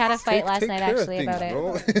fight. We had a fight last night care of actually things, about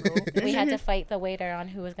it. bro. We had to fight the waiter on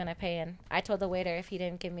who was gonna pay, and I told the waiter if he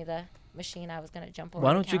didn't give me the machine, I was gonna jump over.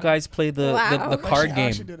 Why the don't you counter. guys play the Wow. card I game?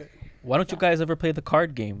 actually did it. Why don't you guys ever play the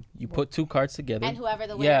card game? You put 2 cards together. And whoever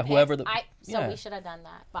the waiter Yeah, picks, whoever the. so yeah. we should have done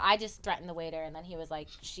that, but I just threatened the waiter, and then he was like,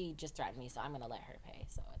 "She just threatened me, so I'm gonna let her pay."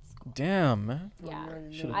 So it's cool. Damn, man. Yeah.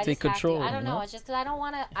 Should I have take just have to. control. I don't you know. It's just because I don't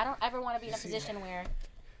want to. I don't ever want to be in a position where,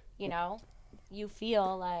 you know, you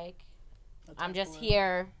feel like I'm just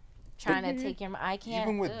here trying to take your. I can't.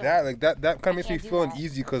 Even with ugh. that, like that kind of makes me can't do feel that.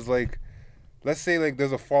 uneasy because, like, let's say like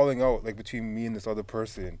there's a falling out like between me and this other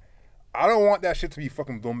person. I don't want that shit to be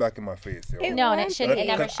fucking blown back in my face, yo. It No, and it won't shouldn't. be. It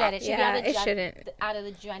never should. It should Yeah, be it shouldn't. out of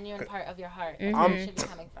the genuine part of your heart. That's I'm- where it should be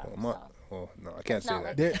coming from. I'm not- So. Oh no, I can't It's say not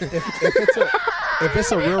that. There, if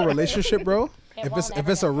it's a real relationship, bro. It If won't it's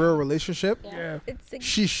ever a get real done. relationship, Yeah. It's a,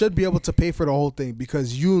 she should be able to pay for the whole thing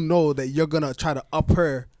because you know that you're gonna try to up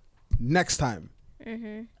her next time.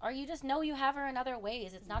 Or you just know you have her in other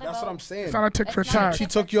ways. It's not That's about. what I'm saying. It's not a tick for It's not tack. She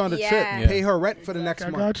took you on the Yeah. trip. Yeah. Pay her rent for the next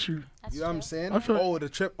I month. got you. That's You know what I'm true. saying? I feel- Oh, the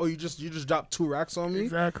trip. Oh, you just dropped 2 racks on me.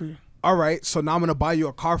 Exactly. All right, so now I'm gonna buy you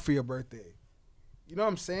a car for your birthday. You know what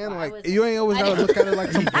I'm saying? Well, I Like was- you ain't always I gotta look at it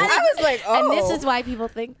like some. I was like, oh. And this is why people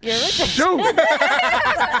think you're rich. Shoot.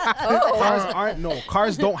 Cars aren't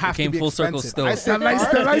Cars don't have to Came be full circle expensive. still. I The said nice,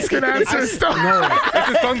 the light skin answer stuff. It's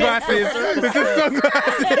the sunglasses. It's the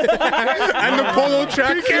sunglasses. And the polo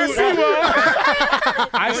track suit.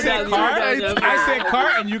 I said car. I said car,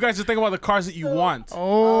 and you guys just think about the cars that you want.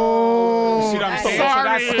 Oh. See what I'm saying?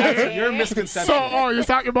 Sorry. So that's your misconception. So, oh, you're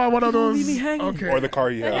talking about one of those. Okay. Or the car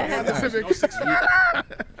you have.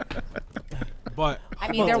 But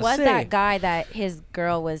I mean, there was that guy that his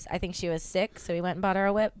girl was. I think she was sick, so he went and bought her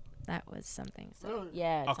a whip. That was something. So,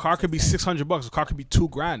 yeah. a car could be $600. A car could be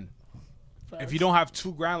 $2,000. If you don't have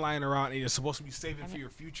 $2,000 lying around and you're supposed to be saving for your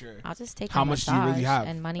future, I'll just take How a much do you really massage have?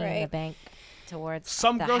 and money in the Right. bank towards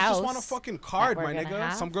some the girls house just want a fucking card, that my we're gonna nigga.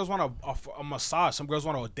 have. Some girls want a massage. Some girls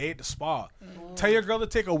want a day at the spa. Tell your girl to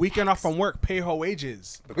take a weekend off from work, pay her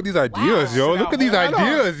wages. Look at these ideas, yo. Sit Look down, at these man.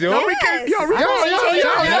 ideas, yo. Yo, we can, yo, we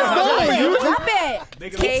Drop it. They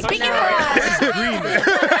can Okay, touch speaking your of- ass.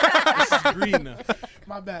 This is green.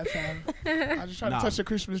 My bad, fam. I just tried Nah. to touch the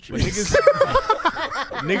Christmas But tree.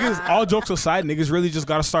 niggas, all jokes aside, niggas really just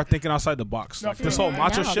gotta start thinking outside the box. Like this whole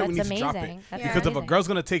macho No, shit, we that's need to drop it. amazing. That's Because if a amazing. girl's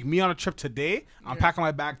gonna take me on a trip today, I'm packing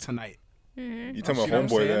my bag tonight. You tell my See what I'm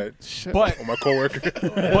homeboy saying? that. Shit. But Or my coworker.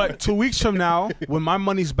 but 2 weeks from now, when my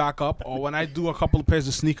money's back up, or when I do a couple of pairs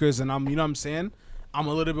of sneakers and I'm, you know what I'm saying, I'm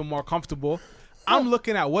a little bit more comfortable. I'm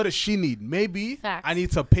looking at what does she need. Maybe Facts. I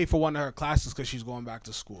need to pay for one of her classes because she's going back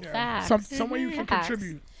to school. Facts. Some way you can Facts.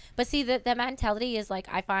 contribute. But see, the mentality is like,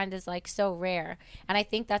 I find is like so rare. And I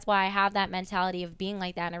think that's why I have that mentality of being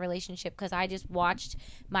like that in a relationship, because I just watched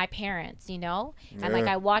my parents, you know? And like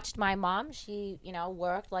Yeah. I watched my mom, she, you know,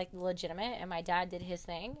 worked like legitimate, and my dad did his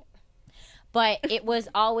thing. But it was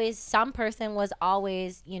always, some person was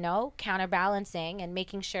always, you know, counterbalancing and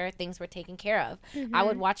making sure things were taken care of. I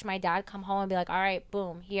would watch my dad come home and be like, all right,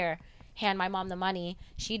 boom, here. hand my mom the money.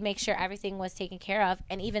 She'd make sure everything was taken care of.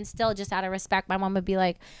 And even still, just out of respect, my mom would be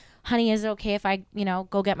like, honey, is it okay if I,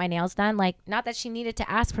 go get my nails done? Like, not that she needed to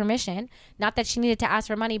ask permission, not that she needed to ask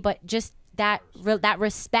for money, but just that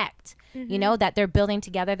respect, that they're building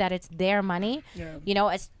together, that it's their money. Yeah.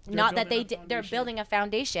 It's not that they're building a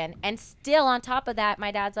foundation. And still on top of that,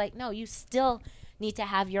 my dad's like, no, you still need to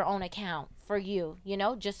have your own account for you,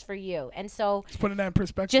 just for you. And so Just putting that in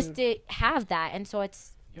perspective. just to have that. And so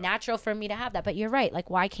it's natural for me to have that. But you're right. Like,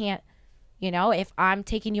 why can't, if I'm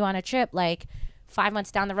taking you on a trip, like 5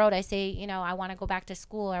 months down the road, I say, I want to go back to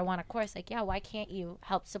school or I want a course. Like, yeah, why can't you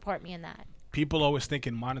help support me in that? People always think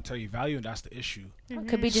in monetary value, and that's the issue.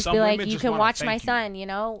 Could be just Some be like, women you just can wanna watch thank my you. son,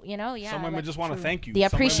 yeah. Some women like, just want to thank you. The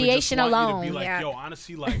Some women just appreciation want you to alone. be like, Yeah. yo,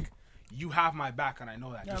 honestly, like, you have my back, and I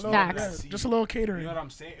know that. Yeah, Just a know little, that. Facts. yeah, just a little You catering. know what I'm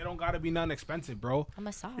saying? It don't gotta be nothing expensive, bro. A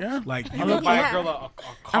massage. Yeah. Like, you can buy a girl a A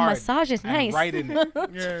card massage is and nice. write in it.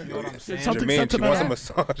 Yeah. You know what I'm saying? Something Jermaine, she wants a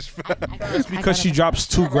sentimental. massage. Just because she drops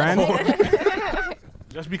 $2,000,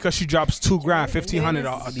 just because she drops $2,000,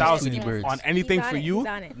 $1,500, These $1,000 Tweety birds. on anything for you,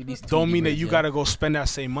 don't mean that you gotta go spend that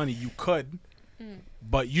same money. You could,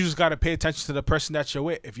 but you just gotta pay attention to the person that you're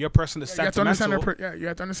with. If your person is You have to understand sentimental, you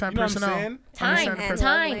have to understand you know what I'm personnel. saying? Time, Understand and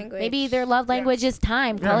personnel. time. language. Maybe their love language is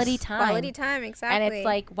time, quality time. Quality time, exactly. And it's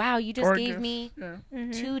like, wow, you just Or gave gifts. me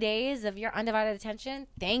Yeah. 2 days of your undivided attention.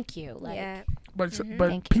 Thank you. Like, yeah, But Thank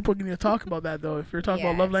but you. people need to talk about that though. If you're talking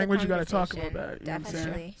Yeah, about love it's a language, you got to talk about conversation, that. You know what I'm saying?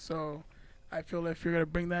 definitely. So I feel if you're gonna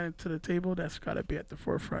bring that into the table, that's got to be at the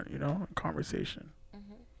forefront. Conversation.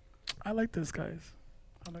 I like this, guys.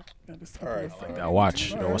 I like this type All right, of fine. That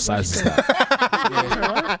watch, yo, what size is that?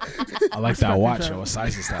 I like that watch, yo, what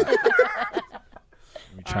size is that? Let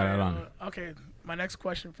me try that on. Okay, my next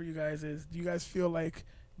question for you guys is: do you guys feel like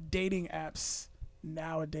dating apps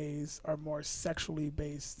nowadays are more sexually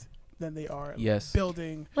based than they are Yes.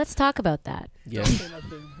 building? let's talk about that. Yes. Say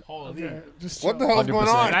nothing. Holy. Okay, just What the chill. hell is going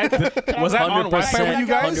 100%. on? Was that on Wi-Fi with you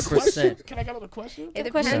guys? 100%. Can I get another question? it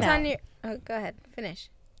the question depends out. on your. Oh, go ahead, finish.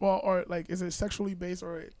 Well, or like, is it sexually based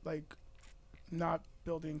or like not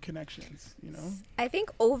building connections? I think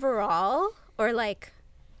overall, or like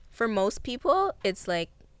for most people, it's like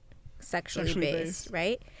sexually Sexually based, based.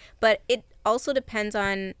 right? But it also depends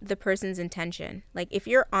on the person's intention. Like if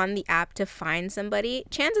you're on the app to find somebody,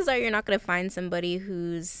 chances are you're not going to find somebody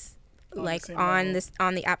who's On the like same on level.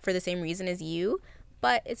 on the app for the same reason as you.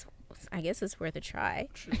 But I guess it's worth a try.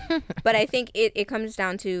 But I think it comes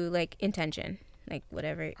down to like intention. Like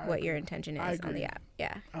what your intention I is on agree. the app.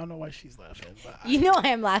 Yeah. I don't know why she's laughing, but You know I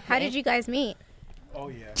am laughing. How did you guys meet? Oh,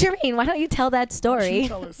 yeah. Jermaine, why don't you tell that she story?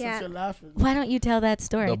 tell us Yeah. since you're laughing. Why don't you tell that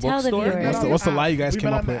story? The Tell book the story? viewers. What's the lie you guys We came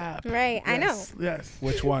met up on the with? app. Right, I know. Yes, Yes.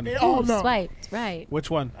 Which one? They all Ooh, know. swiped, right. Which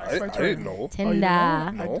one? I didn't know. Oh, you Tinder. know?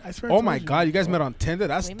 No. I swear Oh I my told you. God, you guys met on Tinder?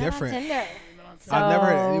 That's We met on different. Tinder. I've never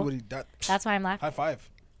heard So, anybody that. That's why I'm laughing. High five.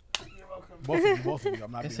 You're welcome. Both of you.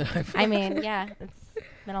 I'm not Yes, being sir. I mean, yeah, it's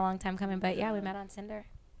been a long time coming, but yeah, we met on Tinder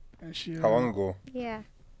And she How long ago? Yeah.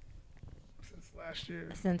 since last year.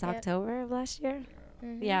 since Yep. October of last year.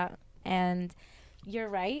 Mhm. Yeah, and you're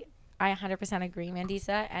right. I 100% agree,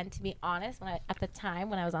 Mandisa. And to be honest, at the time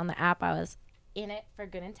when I was on the app, I was in it for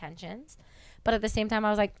good intentions, but at the same time, I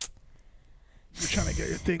was like, You're trying to get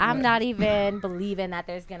your thing. I'm right. not even believing that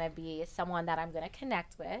there's gonna be someone that I'm gonna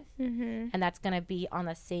connect with, Mm-hmm. and that's gonna be on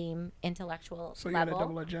the same intellectual So you had a level.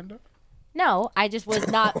 double agenda? No, I just was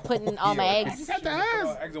not putting all my eggs. You had to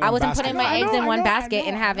ask. I wasn't putting my I eggs know, in I one know, I basket know,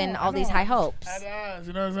 and I having know, all I these know. high hopes. Had to ask,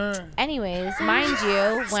 you know what I'm saying? Anyways, mind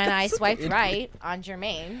you, when I swiped right on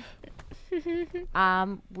Jermaine,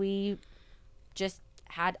 we just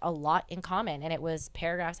had a lot in common, and it was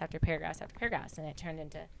paragraphs after paragraphs after paragraphs, and it turned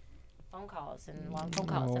into phone calls and long phone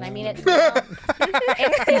calls. And I mean, it's still,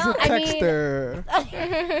 I mean, Texter.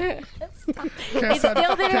 Can't stand,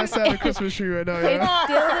 still didn't- can't stand the Christmas tree right now. it Yeah.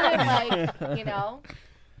 still didn't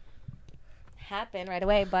happen right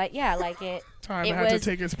away. But yeah, like it Time it had to was-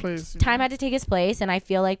 take its place. time had to take its place, and I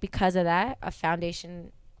feel like because of that, a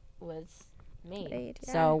foundation was made. Made,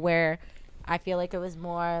 yeah. So where I feel like it was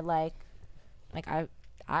more like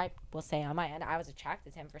I will say on my end, I was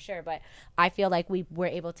attracted to him for sure, but I feel like we were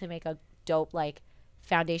able to make a dope like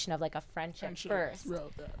foundation of like a friendship first,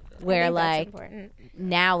 where like important.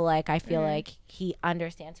 now like I feel like he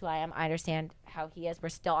understands who I am, I understand how he is. We're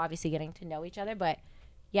still obviously getting to know each other, but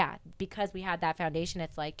yeah, because we had that foundation,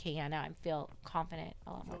 it's like, okay, yeah, now I feel confident,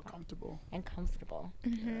 a lot more Feel confident comfortable. and comfortable.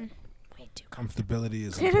 Way too Comfortability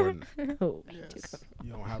is important. comfortable. Way too Yes.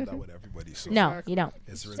 You don't have that with everybody, so No, you don't.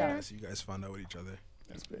 it's really So- nice. You guys found out with each other.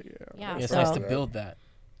 That's big, yeah. Yeah, Yeah, it's so nice to build that.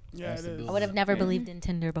 Yeah, nice it to is. build I would have that. never Yeah. believed in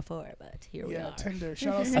Tinder before, but here we Yeah, are. Tinder.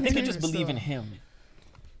 Shout out to I think you Tinder just believe in still. him.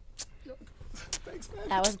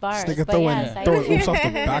 That was bars. Nigga But yes, I throwing oops off the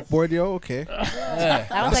backboard, yo. Okay. Yeah.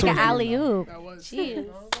 that was like an what- alley oop. That was. Jeez.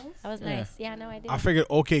 That was Yeah. nice. Yeah, no, I did. I figured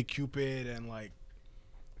OK Cupid and like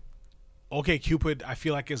OK Cupid, I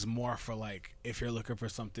feel like is more for like if you're looking for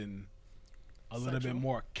something a little bit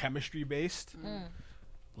more chemistry based.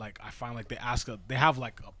 Like I find like they have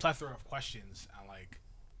like a plethora of questions and like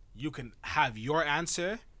you can have your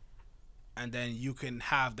answer and then you can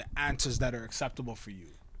have the answers that are acceptable for you.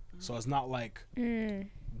 So it's not like do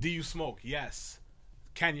you smoke? Yes.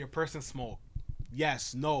 Can your person smoke?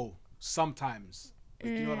 Yes, no, sometimes.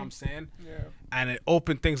 Like, you know what I'm saying? Yeah. And it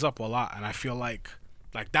opened things up a lot. And I feel like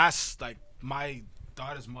that's like my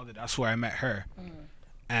daughter's mother. That's where I met her.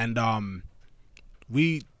 And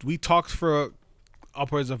we talked for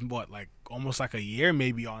upwards of what, like almost like a year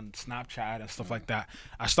maybe on Snapchat and stuff like that.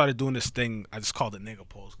 I started doing this thing. I just called it nigga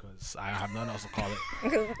polls because I have nothing else to call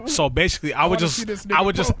it. So basically, I would wanna see this just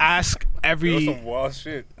nigga poll. ask That was every some wild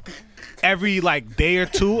shit. like day or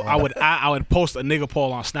two. I would post a nigga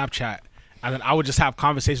poll on Snapchat. And then I would just have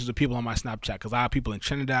conversations with people on my Snapchat because I have people in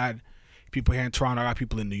Trinidad, people here in Toronto, I got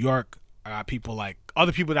people in New York, I got people like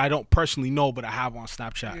other people that I don't personally know but I have on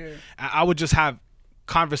Snapchat. Yeah. And I would just have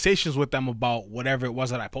conversations with them about whatever it was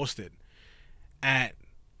that I posted. And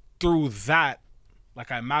through that, like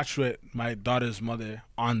I matched with my daughter's mother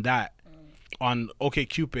on that, on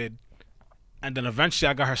OkCupid, and then eventually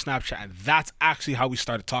I got her Snapchat, and that's actually how we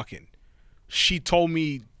started talking. She told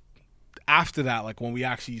me after that, like when we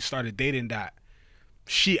actually started dating, that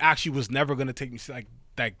she actually was never gonna take me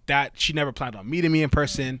like that. She never planned on meeting me in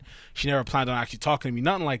person. She never planned on actually talking to me,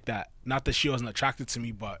 nothing like that. Not that she wasn't attracted to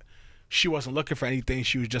me, but she wasn't looking for anything.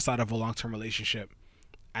 She was just out of a long-term relationship,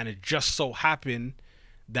 and it just so happened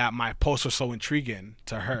that my posts were so intriguing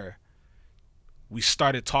to her. We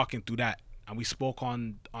started talking through that, and we spoke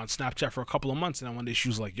on Snapchat for a couple of months. And then one day she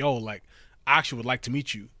was like, "Yo, like I actually would like to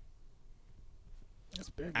meet you." That's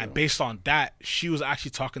big. And bro. based on that, she was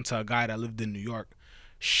actually talking to a guy that lived in New York.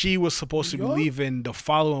 She was supposed to be York? leaving the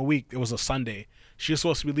following week. It was a Sunday. She was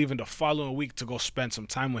supposed to be leaving the following week to go spend some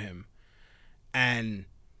time with him. And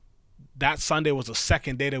that Sunday was the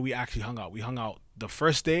second day that we actually hung out. We hung out the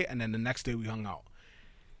first day, and then the next day we hung out.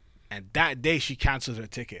 And that day she canceled her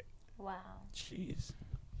ticket. Wow. Jeez.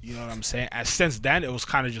 You know what I'm saying? And since then, it was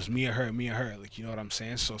kind of just me and her. Like, you know what I'm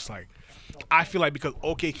saying? So it's like, I feel like because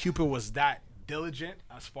OkCupid was that diligent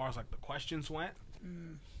as far as like the questions went,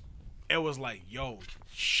 it was like, yo,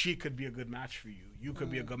 she could be a good match for you. You could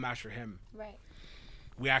be a good match for him. Right.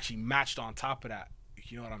 We actually matched on top of that.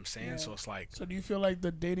 You know what I'm saying? Yeah. So it's like, So do you feel like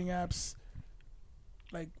the dating apps,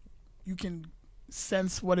 like, you can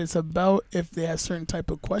sense what it's about if they have certain type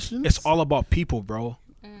of questions? it's all about people, bro.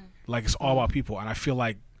 Like, it's all about people. And I feel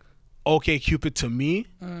like OkCupid, to me,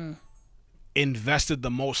 invested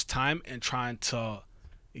the most time in trying to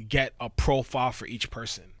get a profile for each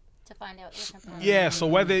person. To find out your component. Yeah, so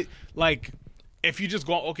whether, like, if you just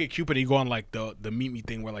go on OkCupid and you go on, like, the Meet Me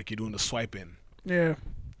thing where, like, you're doing the swiping, Yeah.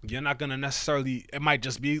 you're not going to necessarily, it might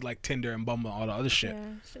just be, like, Tinder and Bumble and all the other shit. Yeah,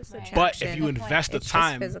 it's just Right. attraction. But if you Good point. invest the It's just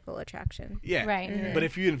time, physical attraction. yeah. Right. Yeah. But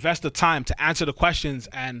if you invest the time to answer the questions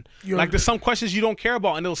and, You're- like, there's some questions you don't care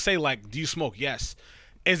about and it'll say, like, do you smoke? Yes.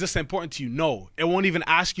 Is this important to you? No. It won't even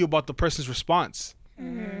ask you about the person's response.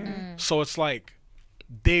 So it's like,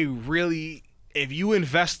 they really, if you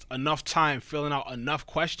invest enough time filling out enough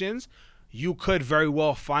questions, you could very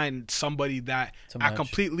well find somebody that To at match.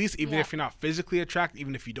 complete least, even Yeah. if you're not physically attracted,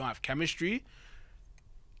 even if you don't have chemistry,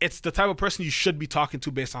 it's the type of person you should be talking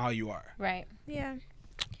to based on how you are. Right. Yeah.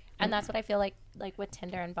 And that's what I feel like with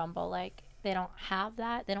Tinder and Bumble, like they don't have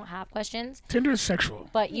that. They don't have questions. Tinder is sexual.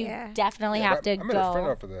 But you Yeah. definitely have to I made a friend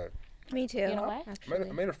go. off of that. Me too. You know what?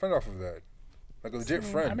 I made a friend off of that. Like a legit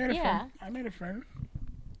I friend. made a Yeah. friend. I made a friend.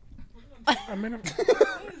 I made a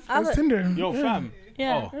I'm That's a- Tinder. Yo, yeah. fam.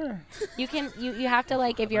 Yeah. Oh. Yeah. You can you have to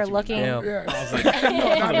like if you're looking. Damn.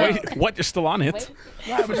 Yeah. Wait, what? You're still on it? Wait.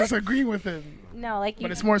 No, I was just agreeing with him. No, like you.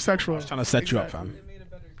 But it's more sexual. Trying to set you up, fam.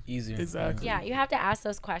 Easier. Exactly. Yeah, you have to ask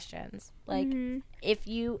those questions. Like if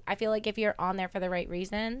you, I feel like if you're on there for the right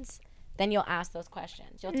reasons, then you'll ask those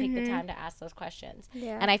questions. You'll take the time to ask those questions.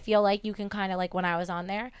 Yeah. And I feel like you can kind of like when I was on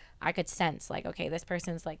there, I could sense like, okay, this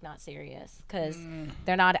person's like not serious because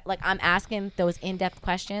they're not like I'm asking those in-depth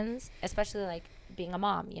questions, especially like being a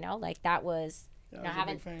mom. You know, like that was. That You know, was a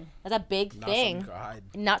having big thing. that's a big thing. hide.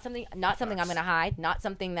 Not something I'm gonna hide. Not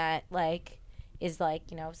something that like is like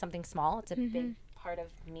something small. It's a big part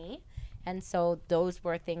of me, and so those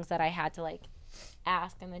were things that I had to like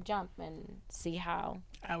ask in the jump and see how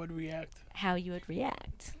I would react. you would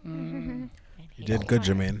react. You did good,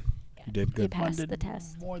 Jermaine. You did You good. passed Did the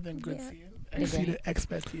test. more than good Yeah. for you. degree. the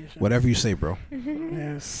expectation. Whatever you say, bro.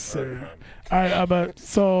 Yes, sir. All right, but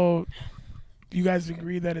so you guys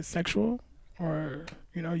agree that it's sexual, or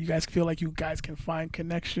you guys feel like you guys can find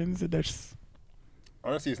connections? That there's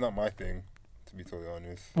Honestly, it's not my thing, to be totally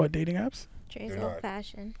honest. what dating apps? Dre's They're not. old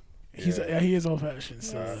fashioned. He is old fashioned.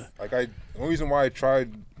 So Yes. Like the only reason why I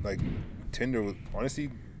tried like Tinder was honestly,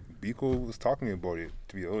 Biko was talking to me about it.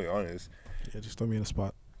 To be totally honest. Yeah, just throw me in the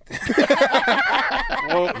spot.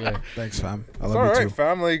 Well, Yeah. Thanks, fam. I it's love all you right, too.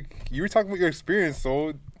 fam. Like you were talking about your experience,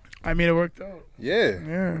 so I mean, it worked out. yeah.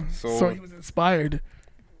 Yeah. So- So he was inspired.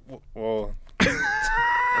 Well,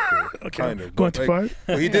 Okay. kind of. Going too far?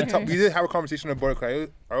 But he did. We did have a conversation about it. 'Cause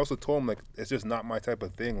I also told him like it's just not my type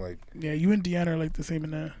of thing. Like Yeah, you and Deanna are like the same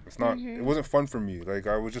in that. it's not. It wasn't fun for me. Like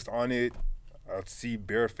I was just on it. I'd see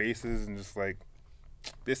bare faces and just like,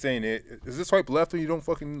 this ain't it. Is this swipe left and you don't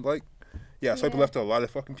fucking like? Yeah, swipe left to a lot of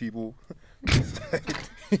fucking people.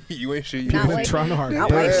 You ain't shit. You Not ain't like- Trying hard. not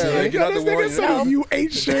Damn. like Yeah, like, you're not the one. said you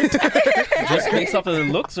ain't shit. Just based off of the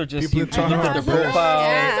looks, or just People you are trying looked at hard, the bro. profile?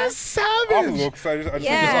 Yeah. Off of Savage. looks, I just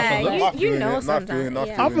Yeah, I'm you- not you feeling know it, not feeling it, not sometimes, feeling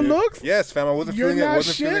yeah. Off of it. looks? Yes, fam. I wasn't You're feeling it. not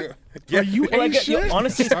Wasn't shit? feeling it. Well, you Well, ain't shit.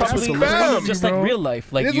 honestly, it's Starts with probably the looks. just like Bro. real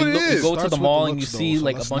life. Like It is you what it look, you is. go to Starts the with mall the and you looks, see though,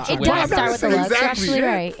 like so a let's bunch not- of It women. does start with the looks. Exactly. You're actually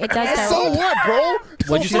right. It does start So with the what, bro?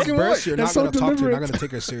 What'd you So say? fucking First, you're what? not That's so gonna talk to. You're not deliberate. gonna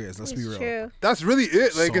take her serious. Let's be It's real. true. That's really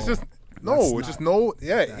it. Like it's So, just no. that's It's just not- no.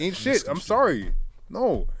 Yeah, it ain't that's shit. I'm misconstrued. sorry.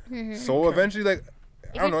 No. So eventually, like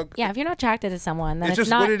I don't know. Yeah, if you're not attracted to someone, then It's it's,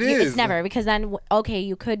 just not. what it It's is. never, because then okay,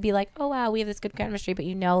 you could be like, oh wow, we have this good chemistry, but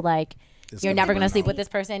like It's you're gonna never be gonna like sleep that. with this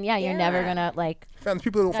person. Yeah, you're never Yeah. gonna like. Fam,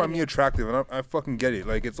 people don't Gotta find be. me attractive, and I fucking get it.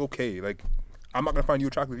 Like it's okay. Like I'm not gonna find you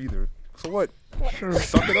attractive either. So what? Sure.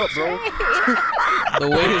 Suck it up, bro. The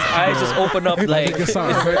way his eyes just open up, like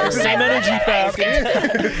same energy, fam.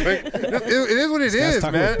 Like, it is what it This guy's is,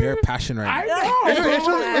 talking man. with bare passion right now.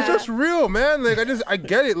 It's just real, man. Like I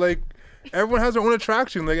get it. Like everyone has their own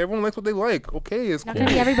attraction. Like everyone likes what they like. Okay, it's Not cool.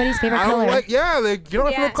 gonna be everybody's favorite I don't color. like. Yeah, like you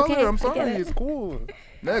don't Yeah, have to it's color. okay. I'm I sorry. get it. It's cool.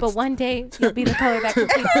 Next. But one day you'll be the color that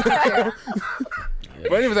completes the picture.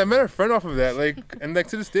 But anyways, I met a friend off of that. Like, and like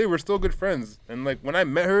to this day, we're still good friends. And like when I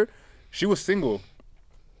met her, she was single,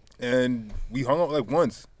 and we hung out like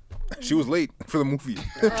once. She was late for the movie,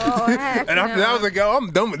 Oh, heck and after that, I was like, "Yo, I'm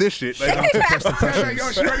done with this shit." Like, Yo,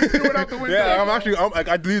 she already threw it out the window. yeah, I'm like,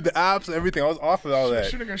 I deleted the apps and everything. I was off of all that.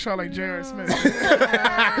 Should have got shot like J.R. Smith.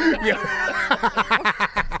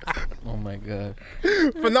 Oh my god.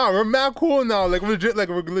 But nah, we're mad cool now. Like we're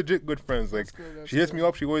legit good friends. Like she hits me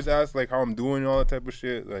up. She always asks like how I'm doing and all that type of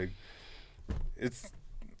shit. Like it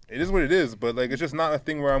is what it is. But like it's just not a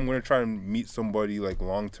thing where I'm gonna try and meet somebody like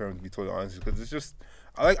long term. To be totally honest, because it's just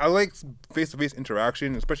I like face to face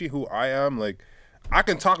interaction, especially who I am. Like I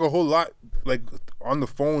can talk a whole lot like on the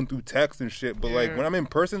phone through text and shit. But like when I'm in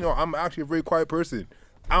person, I'm actually a very quiet person.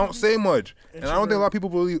 I don't say much, and I don't think a lot of people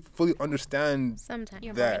really fully understand. Sometimes.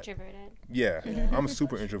 You're more That. introverted. Yeah, I'm a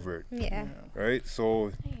super introvert. Yeah. Right?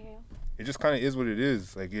 So I hear you. it just kind of is what it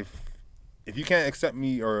is. Like if you can't accept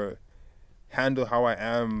me or handle how I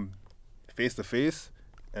am face to face,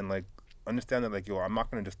 and like understand that like yo, I'm not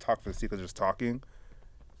gonna just talk for the sake of just talking,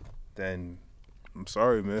 then I'm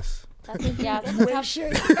sorry, miss. That's that's a tough. You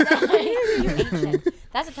ancient.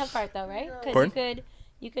 That's a tough part though, right? Because Pardon?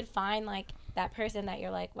 you could find like that person that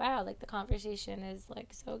you're like, wow, like the conversation is like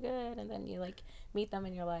so good, and then you like meet them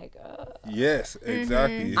and you're like, Yes,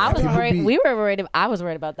 exactly. I was People worried. be- We were worried. I was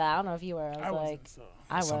worried about that. I don't know if you were. I was like, wasn't, so.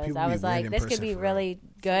 I Some was. people I be was weird like, in this could person be for real. really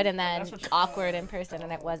good and then That's what- awkward in person,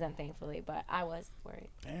 and it wasn't, thankfully. But I was worried.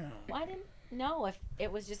 Damn. Well, I didn't know if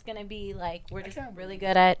it was just gonna be like we're just really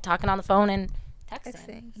good at talking on the phone and texting.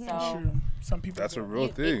 Texting, So yeah. True. Some people. That's a don't. real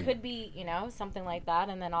it thing. could be, something like that,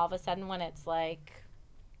 and then all of a sudden when it's like,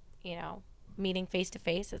 meeting face to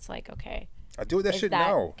face, it's like, okay, I deal with that is shit that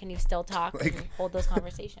now. can you still talk Like- and hold those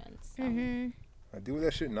conversations? So, I deal with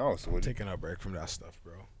that shit now. So what, Taking a break from that stuff,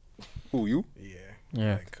 bro. who you? Yeah.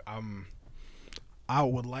 Yeah. Like I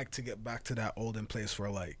would like to get back to that olden place where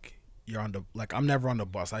like you're on the I'm never on the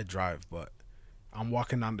bus. I drive, but I'm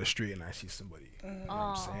walking down the street and I see somebody. You know what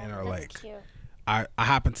I'm saying? Or that's like cute. I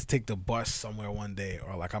happen to take the bus somewhere one day,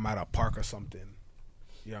 or like I'm at a park or something.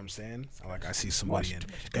 You know what I'm saying? Or like I see somebody and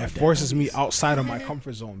it forces me outside of my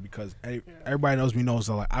comfort zone because everybody knows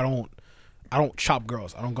that like I don't chop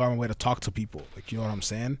girls. I don't go out of my way to talk to people. Like you know what I'm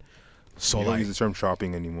saying? So You don't like use the term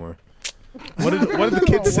shopping anymore. What did the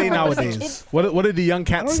kids say nowadays? What did the young I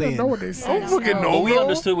cats don't say? even know what they say. I don't know. Oh, we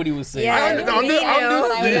understood what he was saying. Yeah, I'm we just knew.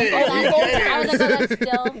 I was like, oh, that's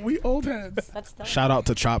still. We old heads. That's still. Shout out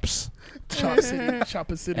to Chops. Chop City,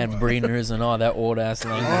 Chopper City. And brainers and all that old ass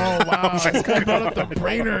language. Oh wow, this guy brought up the Didn't know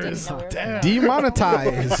brainers. it. Damn.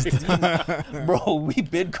 Demonetized. Bro, we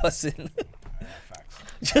been cussing.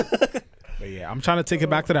 But yeah, I'm trying to take it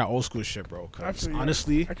back to that old school shit, bro. Because Actually,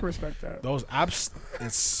 honestly, I can respect that. those apps,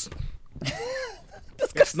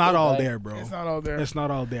 it's not all there, bro. It's not all there. It's not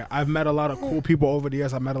all there. I've met a lot of cool people over the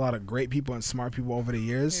years. I've met a lot of great people and smart people over the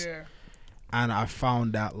years. Yeah. And I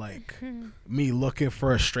found that like me looking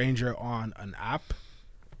for a stranger on an app,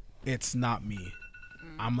 it's not me.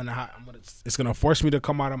 It's gonna force me to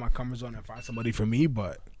come out of my comfort zone and find somebody for me.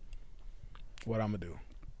 But what I'm gonna do?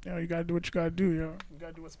 You know, you gotta do what you gotta do. You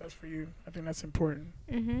gotta do what's best for you. I think that's important.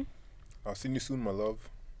 Mm-hmm. I'll see you soon, my love.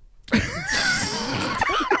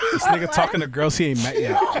 This nigga talking to girls he ain't met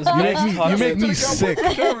yet. You make me sick,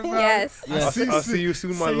 Yes. I'll see you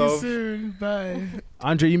soon, my See you love. soon. Bye.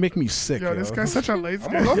 Andre. You make me sick. Yo, this guy's such a lazy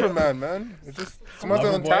I'm guy. a lover man. It's just somebody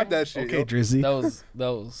Lover untap boy? that shit. Okay, yo. Drizzy. That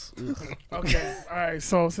was. Ugh. Okay. All right.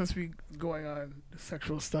 So since we going on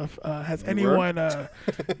sexual stuff, has We anyone?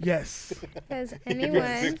 Yes. Has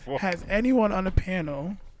anyone? Has anyone on the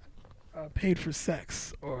panel paid for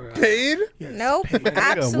sex or? Paid? Yes, Nope. paid.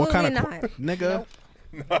 Absolutely what kind of not. nigga?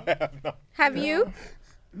 Have you?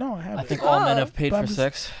 No, I haven't. I think all men Oh. have paid But I'm for just-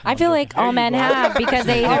 sex. I feel like all men have because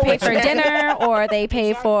they either pay for dinner or they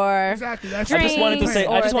pay for Exactly. That's I just wanted to drinks, say-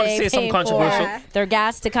 I or just wanted to they say something pay for controversial. their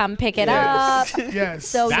gas to come pick it up. Yes.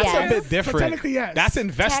 So That's yes. a bit But different. technically, yes. That's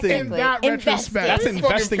investing. In that retrospect. That's Fucking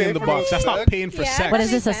investing in pay the for box. That's not sex. paying for Yeah. sex. What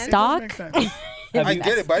is this, a Makes sense. stock? Makes sense. I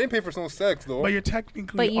get it, but I didn't pay for no sex though. But you're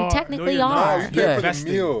technically. But you are. technically you're no, are. you paid Yeah. for the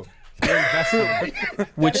Investing. meal. You're investing.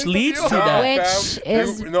 Which leads to Nah, that. Which fam.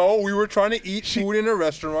 is- No, we were trying to eat food in a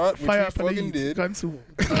restaurant, which Fire we up the fucking leads. did. Gun to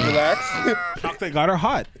Relax. Chocolate got her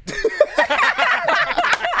hot.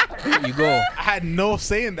 You go. I had no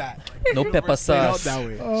say in that. No pepper Played out sauce. that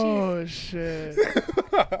way. Oh shit.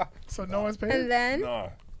 So no one's And paid. then Nah.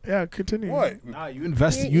 Yeah, continue. What? Nah, you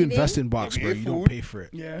invest. You're You invest eating? in box, We bro. ate You don't food. pay for it.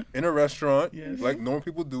 Yeah. In a restaurant, Yes. like normal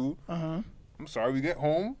people do. Uh I'm sorry, we get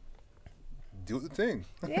home, deal with the thing.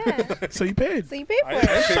 yeah. huh. So you paid. So you pay I for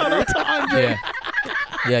didn't it. pay for it. Yeah.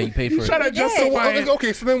 Yeah, you paid for Try it. to did. justify it.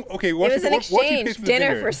 Okay, so then, okay, It what was an what she pays exchange. for the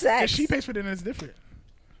Dinner for If sex. she pays for dinner, it's different.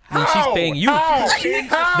 Then she's paying you.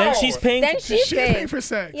 Then she's paying. Then she's She's paying paying. for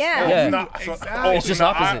sex. Yeah. Yeah. Exactly. It's just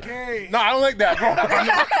opposite. Okay. No, I don't like that, bro.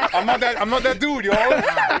 I'm not that dude, yo. You're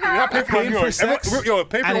not paying for Paying my for meal. sex Yo,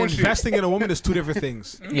 pay for and one shit. investing in a woman is two different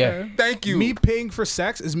things. Yeah. Thank you. Me paying for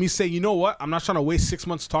sex is me saying, you know what? I'm not trying to waste 6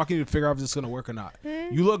 months talking to you to figure out if this is gonna work or not.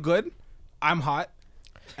 You look good. I'm hot.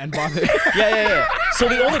 And bothered. Yeah. So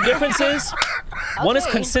the only difference is one is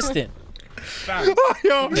Okay. consistent.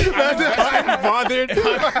 Yo, that's it. I'm bothered.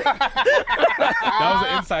 That was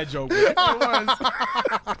an inside joke.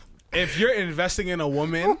 bro. If you're investing in a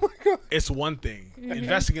woman, it's one thing.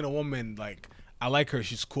 Investing in a woman, like, I like her,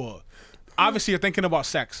 she's cool. Obviously, you're thinking about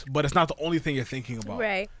sex, but it's not the only thing you're thinking about.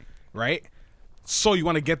 Right. Right? So you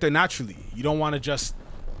want to get there naturally. You don't want to just.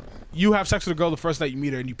 You have sex with a girl the first night you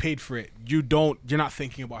meet her and you paid for it. You're not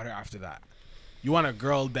thinking about her after that. You want a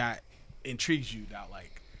girl that intrigues you, that,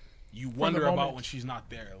 like, you wonder about moment. when she's not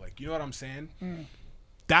there. Like, you know what I'm saying?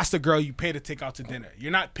 That's the girl you pay to take out to dinner.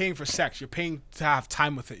 You're not paying for sex. You're paying to have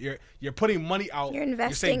time with it. You're putting money out. You're You're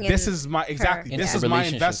saying investing this in is my exactly. her. This Into is a my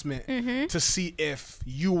relationship. investment to see if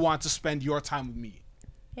you want to spend your time with me.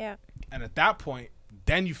 Yeah. And at that point,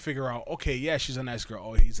 then you figure out, okay, yeah, she's a nice girl.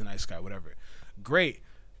 Oh, he's a nice guy. Whatever. Great.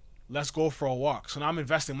 Let's go for a walk. So now I'm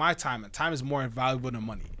investing my time, and time is more valuable than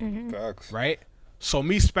money, Facts. right? So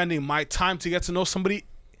me spending my time to get to know somebody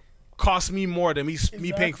costs me more than me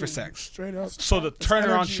paying for Exactly. sex. Straight up. So the It's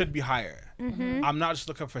turnaround energy. should be higher. I'm not just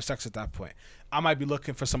looking for sex at that point. I might be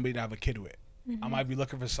looking for somebody to have a kid with. I might be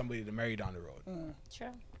looking for somebody to marry down the road. True.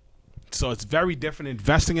 So it's very different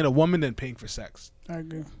investing in a woman than paying for sex. I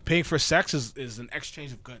agree. Paying for sex is an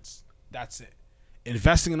exchange of goods. That's it.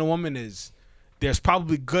 Investing in a woman is there's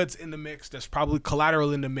probably goods in the mix. There's probably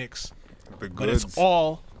collateral in the mix, The but it's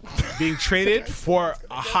all being traded for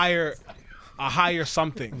a higher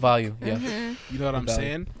something. Value. Yeah. You know what I'm Value.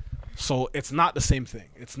 saying? So it's not the same thing.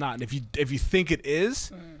 It's not. And if you think it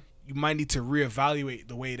is, you might need to reevaluate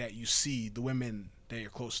the way that you see the women that you're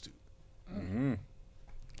close to.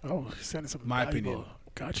 Oh, he's saying something My valuable. opinion.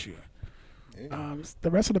 Got you. Yeah. The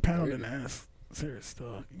rest of the panel didn't ask serious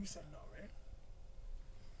stuff. You said no, right?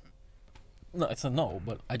 No, it's a no,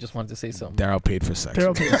 but I just wanted to say something. Daryl paid for sex.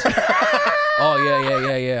 Daryl pays. Oh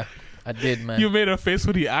yeah. I did, man. You made a face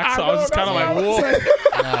when he asked, so I know, was just kind of that's like, what I was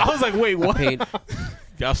whoa. Nah, I was like, wait, I what? paid.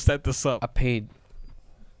 Y'all set this I up. paid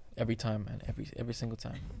every time, man. Every single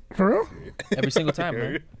time. For real? Every single time,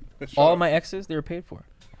 man. All my exes, they were paid for.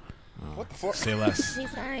 What the fuck? Say less.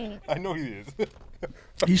 He's lying. I know he is.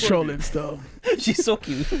 He's trolling still. She's so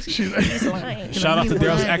cute. She's like, He's lying. Shout out to He's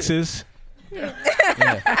Daryl's lying. exes. Yeah.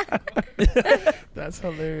 That's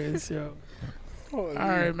hilarious, yo. Oh, All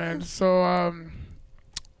right, man. So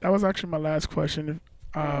that was actually my last question.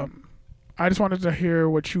 I just wanted to hear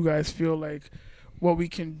what you guys feel like, what we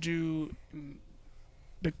can do in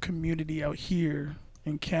the community out here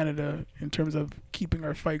in Canada in terms of keeping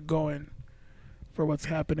our fight going for what's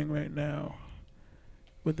happening right now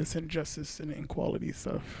with this injustice and inequality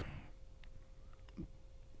stuff.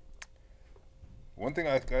 One thing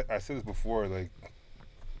I said this before, like,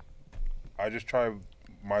 I just try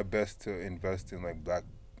my best to invest in like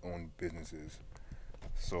black-owned businesses.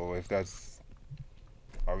 So if that's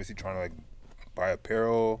obviously trying to like buy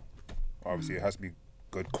apparel, obviously it has to be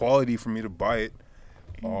good quality for me to buy it.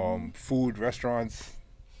 Food, restaurants,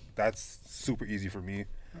 that's super easy for me.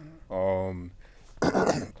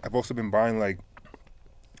 I've also been buying like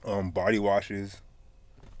body washes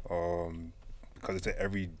because it's an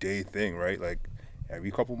everyday thing, right? Like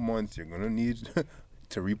every couple months you're gonna need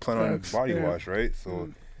to replenish Facts, body yeah. wash, right? So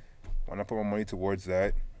why not put my money towards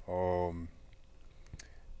that?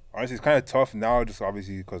 Honestly, it's kind of tough now, just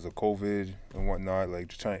obviously because of COVID and whatnot. Like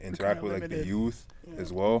just trying to interact with like the limited. youth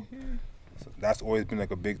as well. So that's always been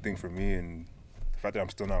like a big thing for me, and the fact that I'm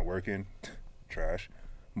still not working, trash.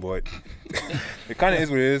 But it kind of is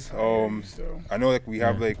what it is. So I know like we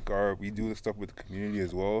have like we do the stuff with the community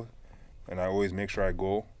as well, and I always make sure I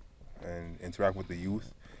go and interact with the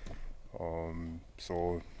youth.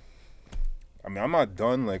 So I mean, I'm not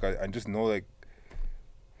done. Like I just know like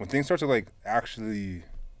when things start to like actually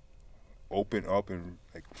open up and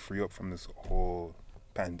like free up from this whole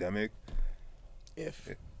pandemic. if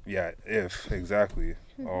If exactly,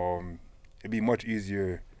 it'd be much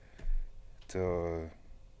easier to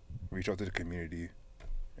reach out to the community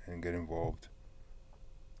and get involved.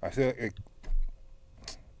 I feel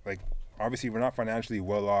like obviously we're not financially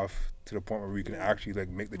well off to the point where we can actually like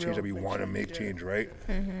make the change that we want to make change, right?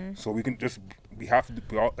 So we can just we have to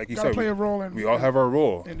we all, like you gotta said, play a role in we all have our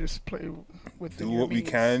role. and just play with Do what we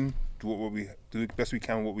can, do what we do the best we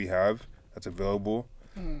can with what we have that's available.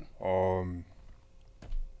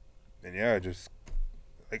 And yeah, just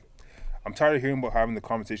like I'm tired of hearing about having the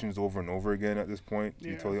conversations over and over again at this point, to be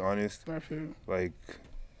Yeah. totally honest. I feel Like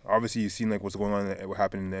obviously you've seen like what's going on, what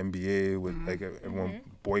happened in the NBA with like everyone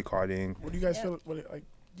boycotting. What do you guys feel? Like,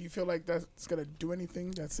 do you feel like that's gonna do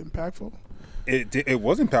anything that's impactful? It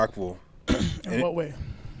was impactful. In And what way?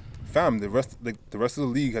 Fam, the rest of the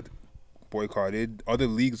league had boycotted. Other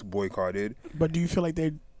leagues boycotted. But do you feel like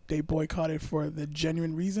they boycotted for the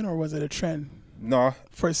genuine reason, or was it a trend Nah,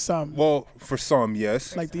 for some, well, for some,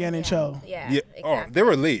 yes. like the NHL? Yeah. Yeah. Exactly. Oh, they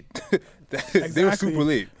were late. They were Exactly. super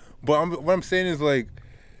late. But what I'm saying is like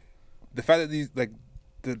the fact that these like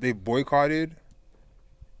that they boycotted,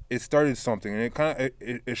 it started something, and it kind of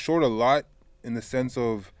it showed a lot in the sense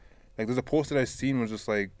of like there's a post that I seen was just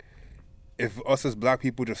like if us as black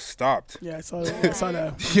people just stopped. Yeah, I saw that. I saw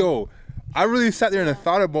that. Yo, I really sat there and I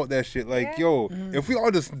thought about that shit. Like, yo, if we all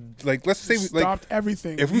just like let's say we, like Stopped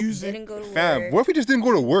everything. if we- music. Didn't go to fam, work. what if we just didn't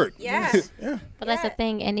go to work? Yeah. Yeah, But that's the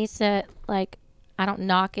thing. It needs to, like, I don't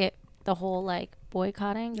knock it, the whole, like,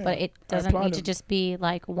 boycotting, Yeah, but it I doesn't applaud need to them. just be,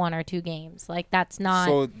 like, 1 or 2 games. Like, that's not.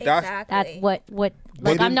 So that's Exactly. That's what They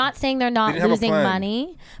like I'm didn't- not saying they're they not didn't have a losing plan.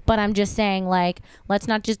 money, but I'm just saying like let's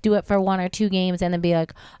not just do it for 1 or 2 games and then be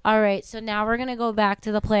like, all right, so now we're gonna go back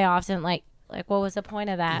to the playoffs and like what was the point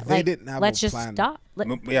of that? They like didn't have let's a just plan. stop.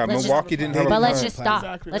 yeah, let's Milwaukee didn't have a but plan. let's just stop.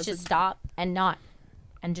 Exactly, Let's that's just a- stop and not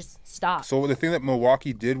and just stop. So the thing that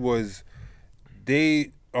Milwaukee did was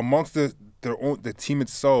they amongst the team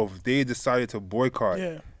itself, they decided to boycott.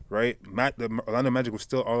 yeah. Right, the Orlando Magic was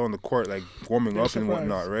still all on the court, like warming They're up and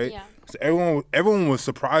whatnot, surprised. right? Yeah. So everyone was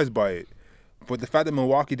surprised by it, but the fact that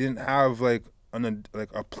Milwaukee didn't have like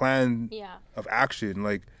a plan Yeah. of action,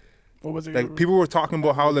 like What was it? people were talking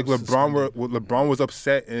about how like Suspended. LeBron was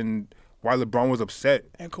upset and why LeBron was upset.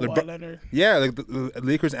 and Kawhi LeBron- Leonard. Yeah, like the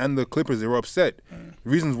Lakers and the Clippers, they were upset.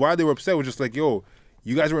 Reasons why they were upset was just like, yo,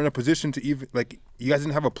 you guys were in a position to even like you guys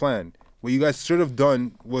didn't have a plan. What you guys should have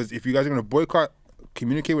done was if you guys are gonna boycott,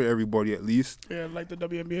 communicate with everybody at least. Yeah, like the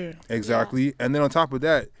WNBA. Exactly. And then on top of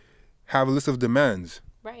that, have a list of demands,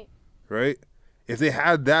 Right. right? If they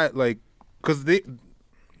had that, like, because they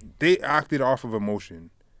acted off of emotion.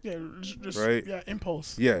 Yeah, just Right. yeah,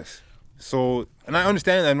 impulse. Yes. So, and I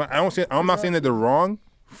understand, and I'm not saying that they're wrong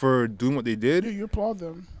for doing what they did. Yeah, you applaud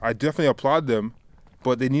them. I definitely applaud them,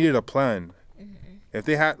 but they needed a plan. If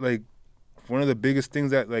they had like one of the biggest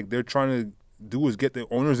things that like they're trying to do is get the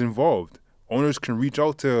owners involved. Owners can reach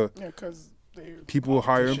out to Yeah, because they people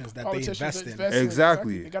hire Politicians that they invest in.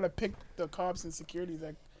 Exactly. They gotta pick the cops and security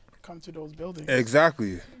that come to those buildings.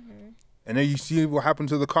 exactly. And then you see what happened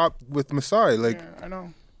to the cop with Masai. Like yeah, I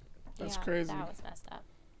know. That's Yeah, crazy. That was messed up.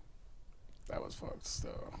 That was fucked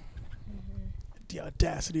still. The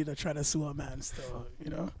audacity to try to sue a man still, you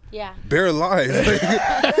know? Yeah. bare lies. Like,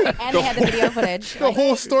 And they had the video footage. the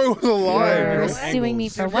whole story was a lie. Yeah. bro. You're suing me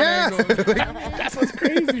for what? Yeah. That's what's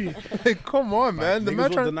crazy. Like, come on, man. The Niggas man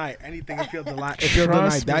will trying. deny anything if you'll deny. If you'll deny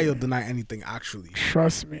Trust that, me. you'll deny anything. Actually,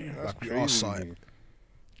 Trust me. like we all saw it.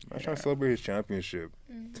 I'm trying to celebrate his championship.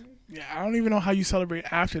 Yeah, I don't even know how you celebrate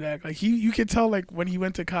after that. Like you could tell like when he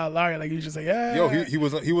went to Kyle Lowry, like he was just like, yeah. Yo, he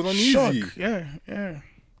was uneasy. shook. Yeah, yeah.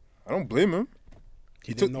 I don't blame him.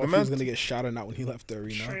 He took didn't know the if he was man- gonna get shot or not when he left the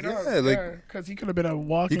arena. Straight Yeah, up. like- because he could have been a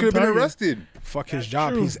walking. He could have been target. arrested. Fuck his That's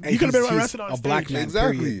job. true. He's He could've been he's arrested on a black stage. man.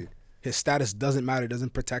 Exactly. Period. His status doesn't matter.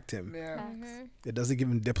 Doesn't protect him. Yeah. It doesn't give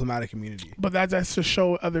him diplomatic immunity. But that's to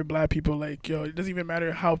show other black people like, yo, it doesn't even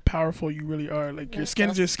matter how powerful you really are. Like your skin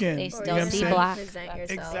is your skin. They You still know what I'm see saying? black. Present yourself.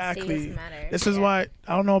 Exactly. It matter. This is why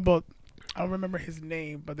I don't know about. I don't remember his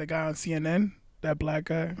name, but the guy on CNN, that black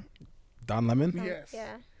guy. Don Lemon. Yes.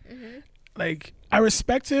 Yeah. Like I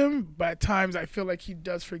respect him, but at times I feel like he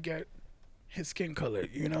does forget his skin color.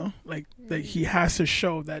 You know, like he has to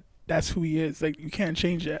show that that's who he is. Like you can't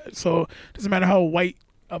change that. So it doesn't matter how white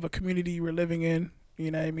of a community you were living in.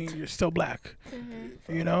 You know what I mean? You're still black.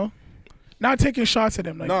 You know, not taking shots at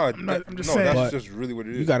him. Like No, I'm just no, saying. that's But just really what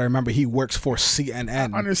it is. You gotta remember, he works for I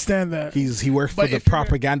CNN. understand that. He works But for the if you're gonna-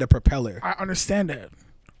 propaganda propeller. I understand that.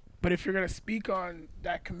 But if you're gonna speak on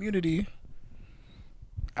that community,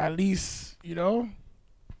 at least, you know,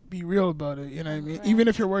 be real about it. You know what I mean? Even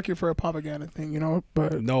if you're working for a propaganda thing, you know.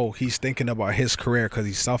 But No, he's thinking about his career because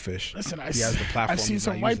he's selfish. listen, He has the platform. I've seen he's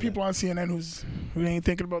some not white using it. people on CNN who ain't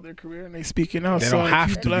thinking about their career and they speaking out. They so don't if have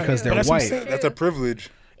you to black- because but they're that's what I'm white. saying. That's a privilege.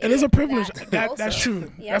 It is a privilege. That That's also.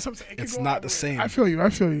 true. Yeah. That's what I'm saying. It could It's go not either the way. same. I feel you. I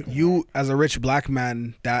feel you. You, as a rich black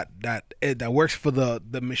man that works for the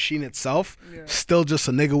machine itself, Yeah. still just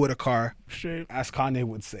a nigga with a car, Straight. as Kanye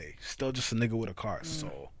would say. Still just a nigga with a car.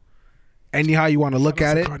 So, anyhow you want to look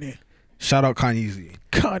at it, Kanye. shout out Kanye.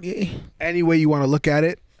 Kanye. Any way you want to look at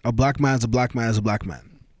it, a black man is a black man is a black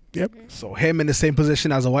man. Yep. So him in the same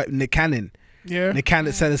position as a white Nick Cannon. Yeah. Nick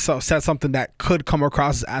Cannon said something that could come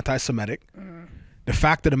across as anti-Semitic. The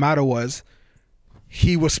fact of the matter was,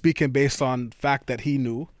 he was speaking based on fact that he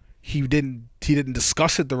knew. He didn't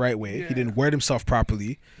discuss it the right way. Yeah. He didn't word himself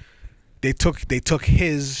properly. They took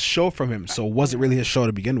his show from him, so it wasn't really his show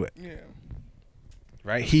to begin with, Yeah.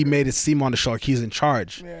 right? He made it seem on the show like he's in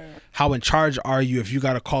charge. Yeah. How in charge are you if you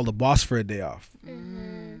got to call the boss for a day off?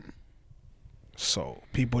 So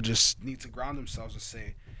people just need to ground themselves and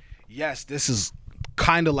say, yes, this is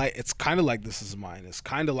kind of like this is mine. It's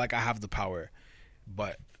kind of like I have the power,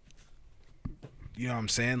 but you know what I'm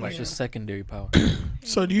saying? Like It's just secondary power.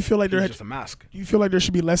 So do you feel like he's there? just a mask. Do you feel like there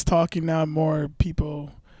should be less talking now, more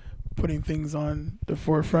people putting things on the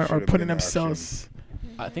forefront or Should've putting been themselves?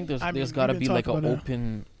 I think I mean, there's we got to didn't be talk like an about that.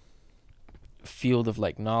 open field of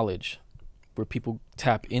like knowledge where people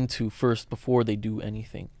tap into first before they do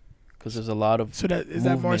anything, because there's a lot of So that is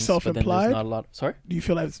that more movements, but then there's self-implied? not a lot. Sorry. Do you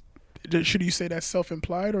feel like should you say that's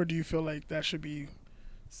self-implied, or do you feel like that should be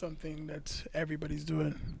something that everybody's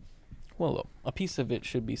doing? Well, look, a piece of it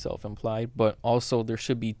should be self-implied, but also there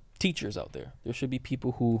should be teachers out there. There should be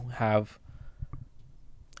people who have,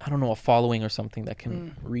 I don't know, a following or something that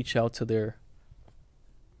can reach out to their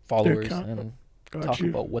followers account- and Got talk you.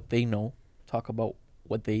 about what they know, talk about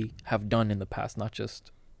what they have done in the past, not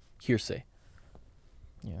just hearsay.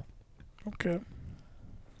 Yeah. Okay.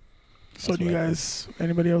 So That's do you what I think. guys?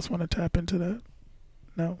 Anybody else want to tap into that?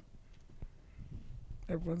 No.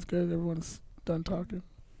 Everyone's good. Everyone's done talking.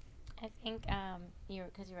 I think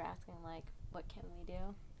because you were asking like what can we do.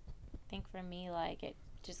 I think for me like it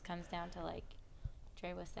just comes down to like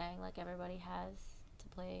Dre was saying, like everybody has to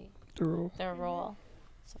play The rule. their role.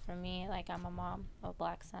 So for me, like I'm a mom of a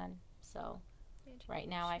black son, so right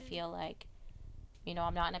now I feel like, you know,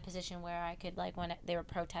 I'm not in a position where I could, like when they were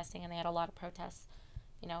protesting and they had a lot of protests,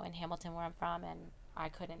 you know, in Hamilton where I'm from, and I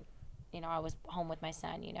couldn't, you know, I was home with my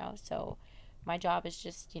son, you know, so my job is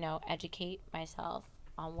just, you know, educate myself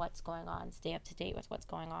on what's going on, stay up to date with what's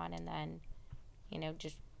going on, and then, you know,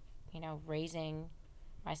 just, you know, raising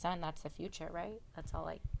my son, that's the future, right? That's all,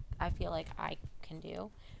 like, I feel like I can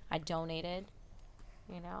do. I donated,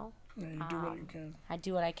 you know, Yeah, you do what you can. I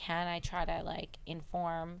do what I can. I try to like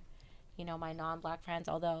inform, you know, my non-black friends.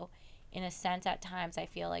 Although, in a sense, at times I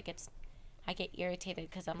feel like I get irritated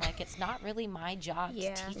because I'm like, it's not really my job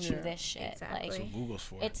Yeah. to teach you Yeah. this shit. Exactly. Like, Google's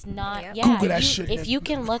for it. it's not. Yep. Yeah, Google that you- shit, if Nick. you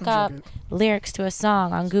can look I'm up joking. lyrics to a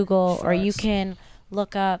song on Google, or you Facts. can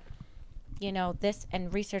look up, you know, this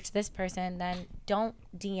and research this person, then don't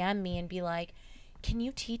DM me and be like, can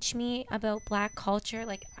you teach me about black culture?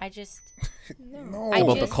 Like, I just, No. I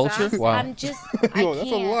About the just- culture? Wow. I'm just, I Yo,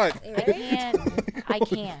 that's a lot. I can't. I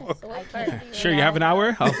can't. Sure, you have an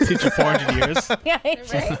hour? I'll teach you 400 years. Yeah,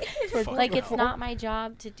 it's just, Right? like, it's not my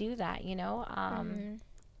job to do that, you know.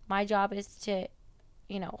 My job is to,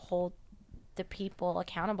 you know, hold the people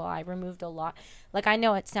accountable. I removed a lot. Like, I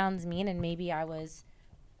know it sounds mean, and maybe I was.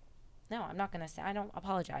 No, I'm not gonna say. I don't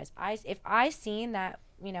apologize. If I seen that,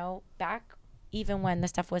 you know, back even when the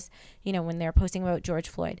stuff was, you know, when they were posting about George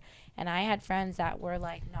Floyd, and I had friends that were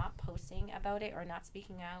like not posting about it or not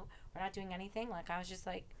speaking out or not doing anything. Like, I was just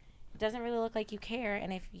like, it doesn't really look like you care,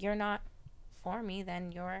 and if you're not for me,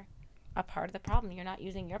 then you're a part of the problem. You're not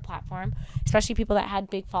using your platform, especially people that had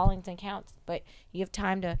big followings and accounts, but you have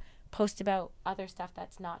time to post about other stuff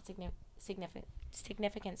that's not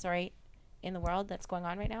significant, sorry, in the world that's going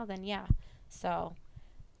on right now, then yeah. So,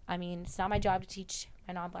 I mean, it's not my job to teach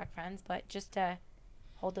my non-black friends, but just to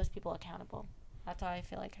hold those people accountable. That's all I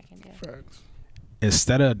feel like I can do. Facts.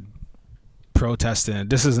 Instead of protesting,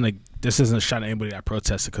 this isn't a shot at anybody that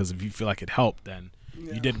protested, because if you feel like it helped, then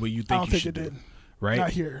Yeah. you did what you I think don't you think should it do, did. right? Not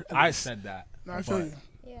here. at I least. said that. No, I feel but you.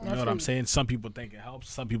 you I know feel what I'm you. saying? Some people think it helps.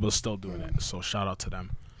 Some people are still doing it. So shout out to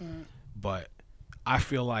them. But I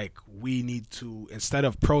feel like we need to, instead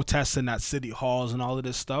of protesting at city halls and all of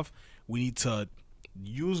this stuff, we need to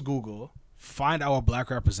use Google, find our black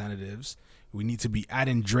representatives. We need to be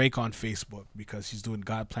adding Drake on Facebook because he's doing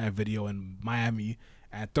God Plan video in Miami,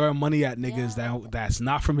 and throwing money at niggas that's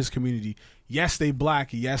not from his community. Yes, they black.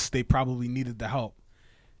 Yes, they probably needed the help.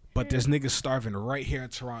 But there's niggas starving right here in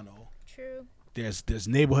Toronto. True. There's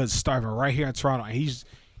neighborhoods starving right here in Toronto, and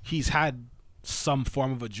he's had some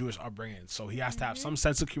form of a Jewish upbringing, so he has to have some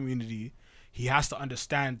sense of community. He has to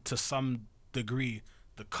understand to some degree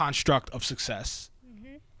the construct of success,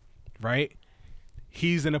 right?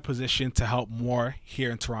 He's in a position to help more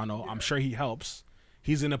here in Toronto. I'm sure he helps.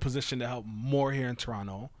 He's in a position to help more here in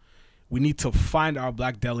Toronto. We need to find our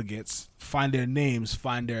black delegates, find their names,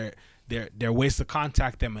 find their ways to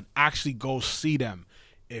contact them, and actually go see them.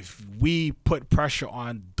 If we put pressure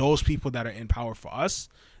on those people that are in power for us,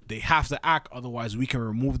 they have to act, otherwise we can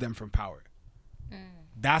remove them from power.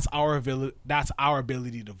 That's our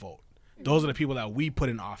ability to vote. Those are the people that we put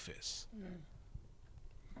in office.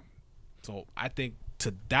 So I think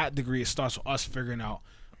to that degree, it starts with us figuring out,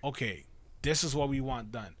 okay, this is what we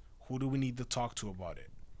want done. Who do we need to talk to about it?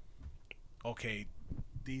 Okay,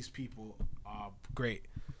 these people are great.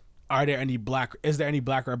 Is there any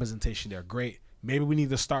black representation there? Great. Maybe we need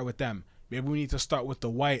to start with them. Maybe we need to start with the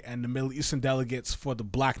white and the Middle Eastern delegates for the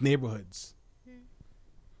black neighborhoods.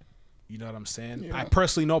 You know what I'm saying? Yeah. I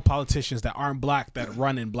personally know politicians that aren't black that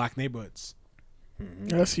run in black neighborhoods.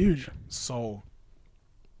 That's huge. So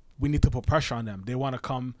we need to put pressure on them. They want to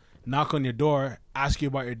come knock on your door, ask you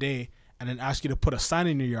about your day, and then ask you to put a sign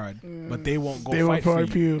in your yard, but they won't go They won't fight fight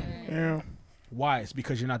for for you. you. Yeah. Why? It's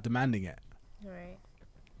because you're not demanding it. Right.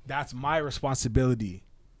 That's my responsibility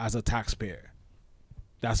as a taxpayer.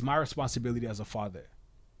 That's my responsibility as a father.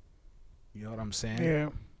 You know what I'm saying? Yeah.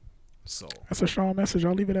 So That's a strong message.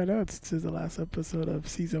 I'll leave it at that. This is the last episode of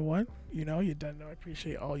season 1. You know, you're done now. I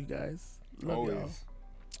appreciate all you guys. Love y'all. Always.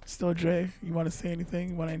 Still, Dre, you want to say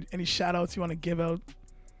anything? Any shout outs you want to give out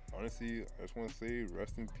Honestly, I just want to say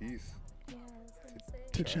rest in peace.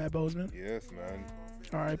 to Chad Boseman? Yes, man.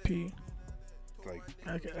 R.I.P. Like,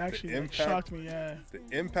 Actually, The like, impact- shocked me. Yeah. the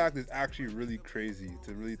impact is actually really crazy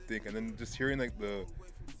to really think, and then just hearing like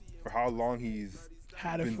for how long he's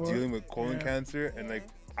Had it been for dealing with colon yeah. cancer, and like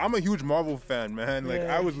I'm a huge Marvel fan, man. Like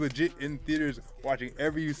Yeah. I was legit in theaters watching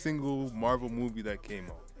every single Marvel movie that came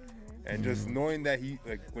out, and just knowing that he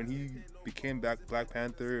like when he became Black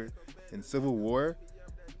Panther in Civil War,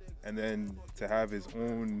 and then to have his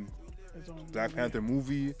own His own Black movie. Panther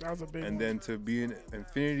movie, That was a big and one. then to be in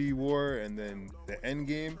Infinity War, and then the End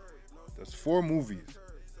Game. That's 4 movies,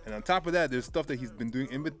 and on top of that, there's stuff that he's been doing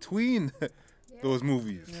in between those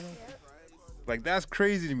movies. Like that's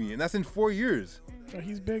crazy to me, and that's in 4 years. So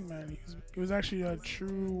he's big, man. It was actually a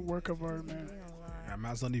true work of art, man.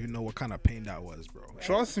 I don't even know what kind of pain that was, bro.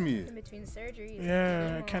 Trust me. In between surgeries.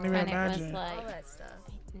 Yeah, I can't even And it was imagine. like, All that stuff.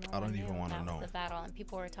 no I don't one even knew wanna that was know. the battle, and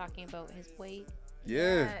people were talking about his weight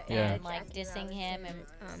Yeah. Yeah. and like dissing him and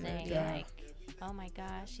saying Yeah. like oh my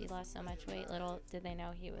gosh, he lost so much weight. Little did they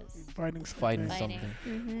know he was Fighting Fighting something.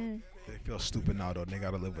 something. They feel stupid now though. They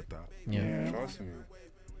gotta live with that. Yeah. Yeah. Trust me.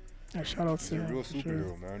 Yeah, shout out He's to a real him, for superhero,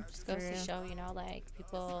 sure. man. just goes to Yeah. show, you know, like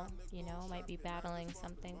people, you know, might be battling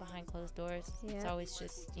something behind closed doors. It's Yeah. always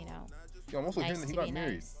just, you know, Yo, I'm also nice hearing that to he got be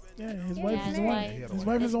married. nice. Yeah, his Yeah, wife his is the one. wife- His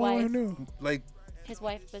wife is the only one who his knew. Like, His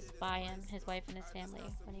wife was by him, his wife and his family,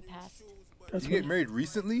 when he passed. That's you what get married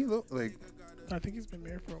recently? Look, like, I think he's been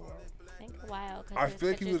married for a while. I think a while, because I there's feel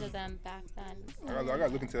like he pictures was- of them back then. I gotta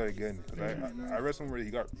look into that again. 'Cause I read somewhere that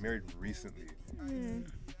he got married recently.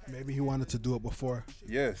 Maybe he wanted to do it before.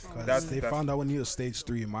 Yes. Because they found out when he was stage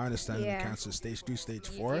 3. My understanding Yeah. of cancer, stage 3, stage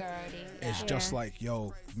You're 4. already, It's Yeah. just like,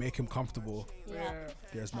 yo, make him comfortable. yeah.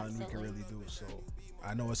 There's nothing we can Absolutely. really do. So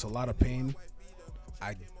I know it's a lot of pain.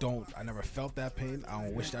 I never felt that pain. I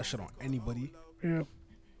don't wish that shit on anybody. Yeah.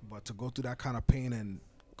 But to go through that kind of pain and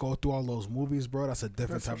go through all those movies, bro, that's a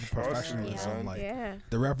different That's type of trust me, professionalism. man. Like Yeah.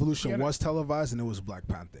 the revolution Yeah, was televised and it was Black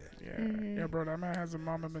Panther. Yeah. Mhm. Yeah, bro, that man has a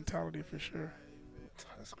mama mentality for sure.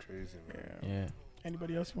 That's crazy, man. Yeah. Yeah.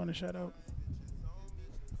 Anybody else you want to shout out?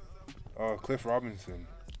 Cliff Robinson.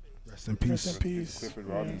 Rest in Rest peace. in peace. Clifford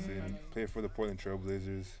Yeah. Robinson. Played for the Portland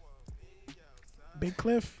Trailblazers. Big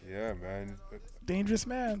Cliff, Yeah, man. dangerous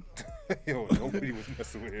man. Yo, nobody was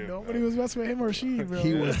messing with him. Nobody man. was messing with him or she, bro.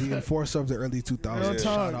 He was the enforcer of the early 2000s. Real Shout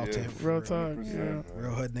talk. out to Yeah. him. for Real real. talk. 100%, Yeah. man.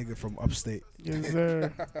 Real hood nigga from upstate. Yes,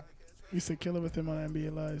 sir. Used to kill it with him on NBA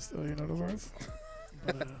Live still, you know those ones?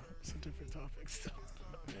 But it's a different topic still.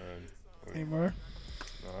 Man. Any more?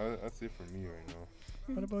 No, that's it for me right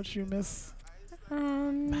now. What about you, Miss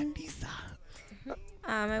Mandisa.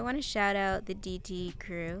 I want to shout out the DT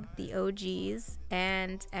crew, the OGs,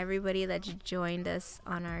 and everybody that joined us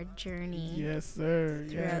on our journey Yes, sir.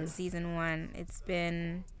 throughout Yes. season 1.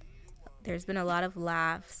 There's been a lot of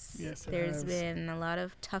laughs. Yes, it There's has. been a lot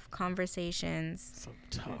of tough conversations. So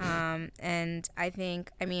tough. And I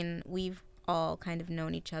mean, we've all kind of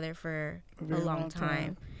known each other for a very long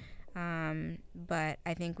time. But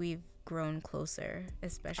I think we've grown closer, I would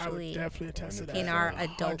especially definitely attest to that. in our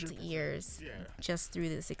adult 100%. years, Yeah. just through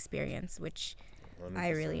this experience, which I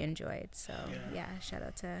really enjoyed. So yeah, shout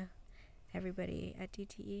out to everybody at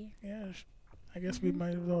DTE. Yeah. I guess we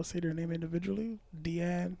might as well say their name individually.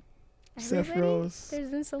 Deanne, Seth Everybody? Rose. There's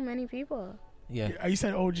been so many people. Yeah. You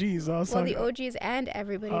said OGs. I was Well, talking- the OGs and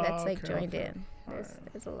everybody Oh, that's like okay, joined okay. in.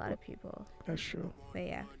 There's a lot of people. That's true. But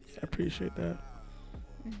yeah. I appreciate that.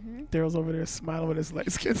 Mm-hmm. Daryl's over there smiling with his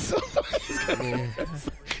light skin. So Yeah.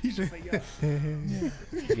 he's just like, yeah.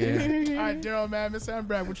 Yeah. All right, Daryl, man, Miss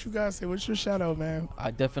Ambrad, what you guys say? What's your shout out, man?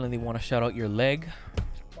 I definitely want to shout out your leg.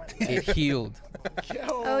 It healed.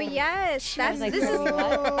 Oh yes, that's like, this is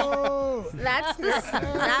Oh, that's the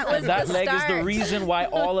that was That the leg is start. the reason why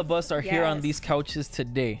all of us are here on Yes. these couches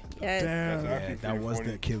today. Yes. damn. That's actually That pretty was funny.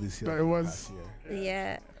 the Achilles heel. It was. last year.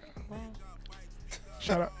 Yeah.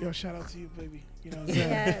 Shout out to you, baby. You know what I'm saying?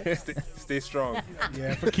 Yes. Stay strong.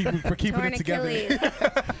 Yeah, for keeping Torn it together. Achilles.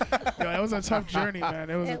 Yo, that was a tough journey, man.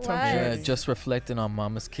 It was a It tough was. Yeah, journey. just reflecting on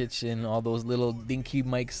Mama's Kitchen, all those little dinky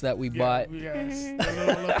mics that we bought. Yes. The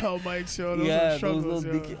little lapel mics, yo. Those Yeah, are those struggles, little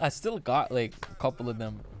yo. dinky. I still got like a couple of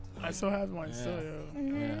them. I still have mine, still, yo.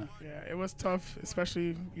 Yeah. Yeah, it was tough,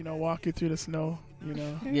 especially, walking through the snow,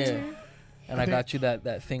 Yeah. And I think- got you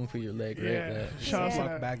that thing for your leg, right? Yeah. That- Shout out to Fuck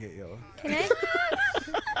that. Baggett, yo. Can I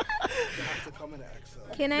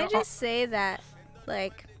can I just say that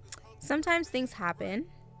like sometimes things happen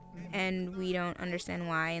and we don't understand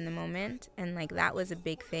why in the moment, and like that was a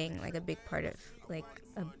big thing, like a big part of like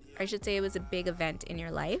I should say it was a big event in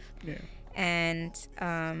your life. Yeah. And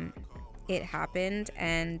it happened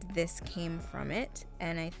and this came from it,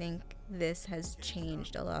 and I think this has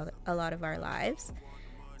changed a lot of our lives.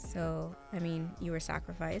 So I mean, you were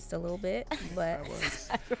sacrificed a little bit, but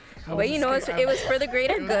but you know it was for the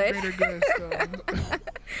greater good. Greater good, so.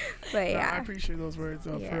 But I yeah. appreciate those words,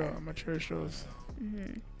 though. For Yeah. real. I'm gonna cherish those.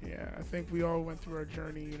 Mhm. Yeah, I think we all went through our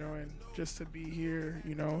journey, and just to be here,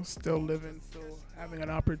 still living, still having an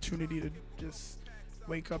opportunity to just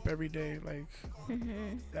wake up every day, like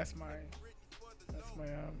Mhm. that's my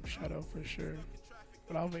shout out for sure.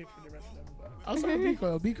 But I'll wait for the rest of them. Outside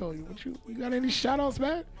of Biko, you got any shout outs,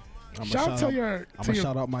 man? Shout out to your I'm gonna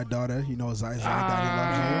shout out my daughter. You know, Zai.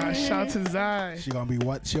 Daddy loves shout out to Zai. you. She gonna be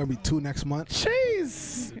what? She gonna be 2 next month.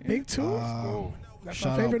 Jeez, big two. Whoa. That's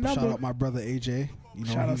my favorite Shout number. out my brother AJ. You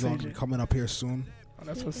know, Shout out he's to gonna AJ. be coming up here soon. Oh,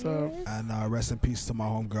 that's what's up. And rest in peace to my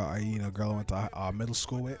homegirl Aina, girl I went to middle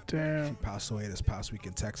school with. She Damn. passed away this past week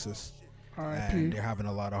in Texas. And R.I.P. they're having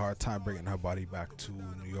a lot of hard time bringing her body back to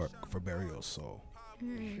New York for burial. So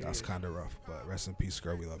that's kind of rough. But rest in peace,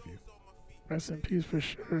 girl. We love you. Rest in peace for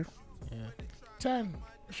sure. Yeah. 10.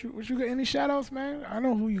 What you got any shout outs, man? I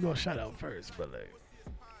know who you gonna shout out first, but like.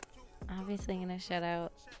 Obviously, gonna shout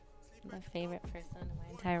out my favorite person in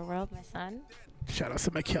my entire world, my son. Shout out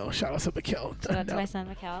to Mikkel. Shout out to Mikkel. Shout out to my son,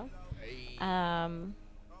 Mikkel.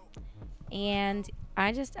 And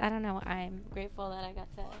I don't know. I'm grateful that I got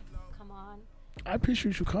to come on. I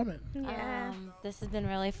appreciate you coming. Yeah. This has been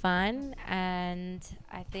really fun, and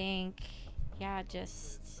I think, yeah,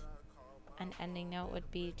 just an ending note would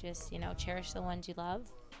be just, cherish the ones you love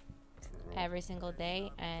every single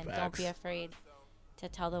day, and don't be Facts. afraid to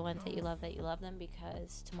tell the ones that you love them,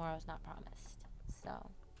 because tomorrow's not promised. So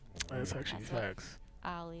That's actually That's what- facts.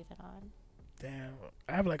 I'll leave it on. Damn,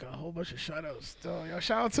 I have like a whole bunch of shout outs still. Yo,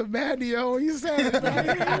 shout out to Manny, yo. You said it,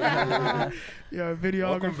 Manny. Yo, videographer.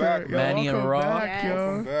 Welcome back, yo, Manny and welcome Rob. back, Yes. yo.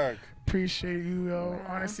 Welcome back. Appreciate you, yo.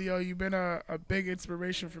 Yeah. Honestly, yo, you've been a big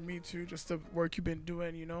inspiration for me too. Just the work you've been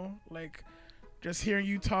doing, like just hearing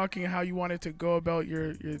you talking, how you wanted to go about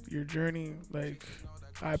your journey. Like,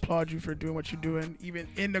 I applaud you for doing what you're doing. Even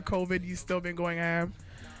in the COVID, you still been going ham.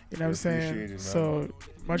 You know what I'm saying? Appreciate it, man. So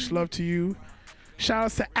much love to you. Shout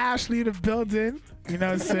outs to Ashley in the building. You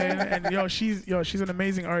know what I'm saying? And she's an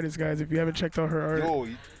amazing artist, guys. If you haven't checked out her art, Yo,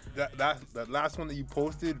 that last one that you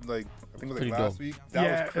posted, like I think it was Pretty like last dope. week. That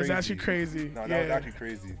yeah, was crazy. it's actually crazy. No, yeah. that was actually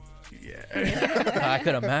crazy. yeah. I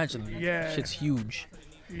could imagine. Yeah. Shit's huge.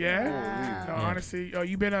 Yeah. Holy. No, Yeah. honestly,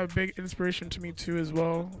 you've been a big inspiration to me too, as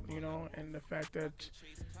well. And the fact that,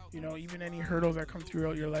 even any hurdles that come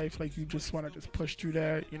throughout your life, like you just want to just push through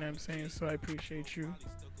that. You know what I'm saying? So I appreciate you.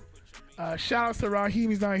 Shout outs to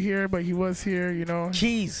Raheem. He's not here, but he was here.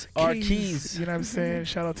 Keys. Our keys. You know what I'm saying?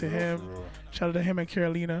 Shout out to him. For real. Shout out to him and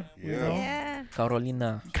Carolina. You Yeah. know? Yeah.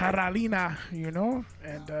 Carolina. Carolina.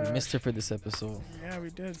 And We missed her for this episode. yeah, we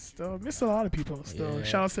did. Still miss a lot of people. Still. Yeah.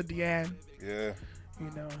 Shout outs to Deanne. Yeah.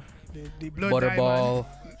 The blood diamond. Butterball.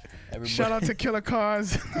 Everybody. Shout out to Killer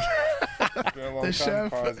Cause. Been a long The time,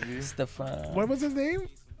 chef. Cosby. Stefan. What was his name?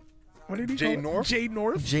 What did he Jay call it? North? Jay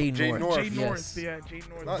North. Jay Jay North. North. Jay North. Yes. Yeah, Jay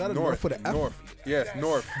North. Not that a North. North with a F? North. Yes,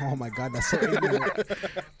 North. Oh my God, that's so ignorant.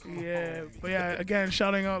 Yeah, but yeah, again,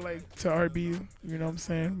 shouting out like to RB. You know what I'm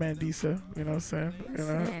saying? Mandisa. You know what I'm saying?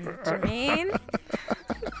 And Jermaine.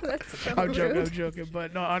 That's so I'm joking. rude. I'm joking.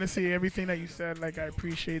 But no, honestly, everything that you said, like I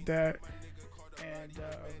appreciate that. And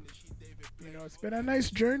it's been a nice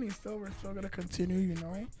journey. Still, we're still gonna continue.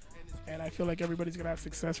 And I feel like everybody's gonna have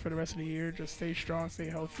success for the rest of the year. Just stay strong, stay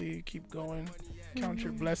healthy, keep going, count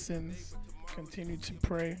your blessings, continue to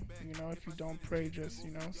pray. If you don't pray, just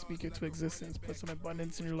speak it to existence, put some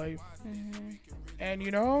abundance in your life.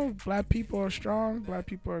 And black people are strong, black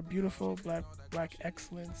people are beautiful, black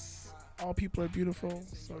excellence. All people are beautiful.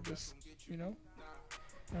 So just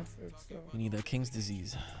that's it. So We need that King's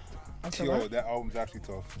disease. I'm sorry, Yo, what? that album's actually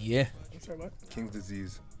tough. Yeah. I'm sorry, what? King's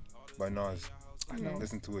Disease by Nas. I know.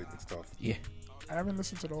 Listen to it. It's tough. Yeah. I haven't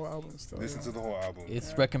listened to the whole album still. Listen to the whole album. It's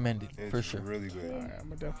Yeah. recommended It's for sure. really good. Alright, I'm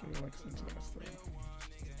gonna definitely listen to that stuff.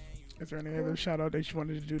 Is there any other shout out that you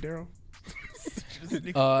wanted to do, Daryl?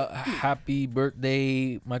 Happy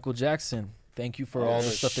birthday, Michael Jackson. Thank you for all the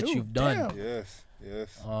stuff that Shoot, you've done. damn. Yes.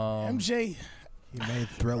 Yes. MJ. He made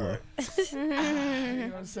Thriller. You know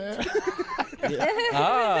what I'm saying?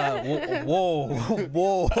 Whoa.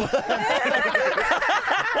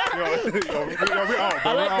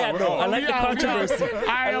 I like that though. I like the controversy.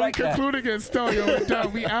 I am like that. concluding it still, yo. We're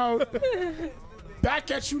done. We out.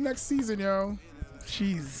 Back at you next season, yo.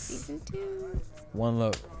 Jeez. Season 2. One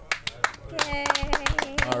love. Yay.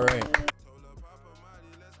 All right.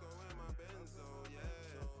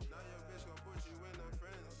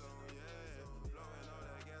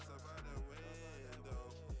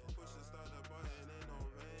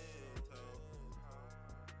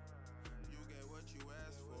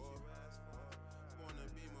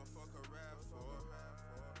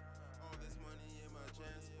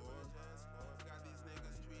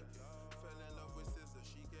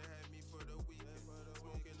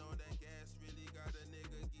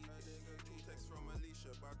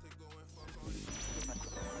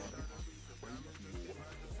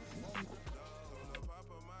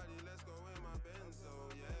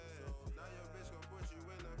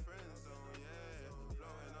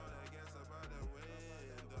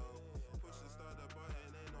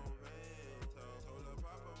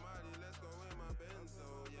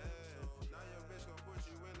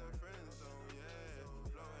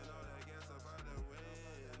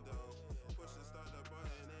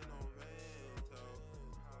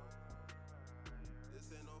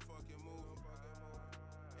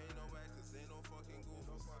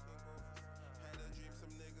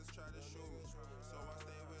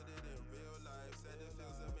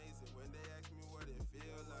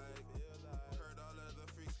 Heard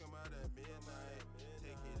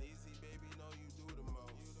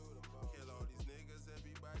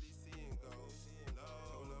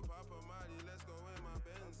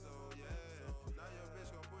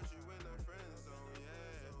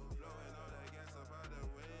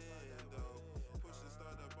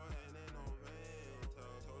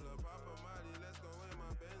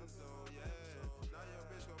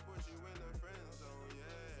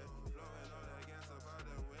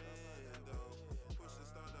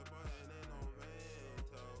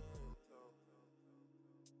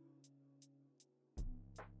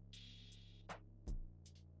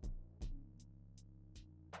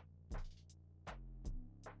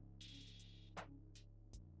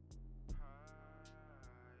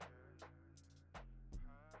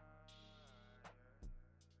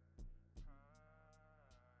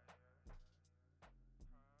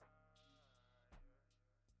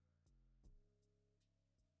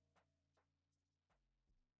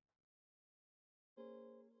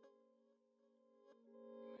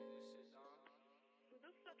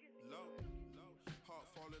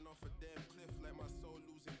falling off a damn cliff like my soul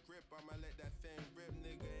losing grip. I might let that thing rip.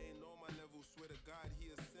 Nigga ain't on my level, swear to God he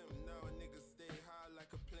a simp. Now a nigga stay high like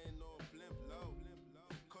a plane or a blimp. Low,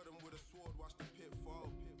 cut him with a sword, watch the pitfall.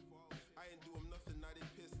 I ain't do him nothing, now they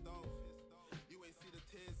pissed off. You ain't see the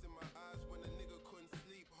tears in my eyes when a nigga couldn't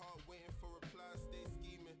sleep. Heart waiting for replies, stay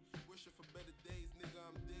scheming. Wishing for better days, nigga,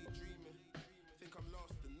 I'm daydreaming. Think I'm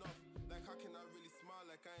lost enough. Like how can I really smile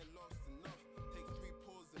like I ain't lost enough? Take 3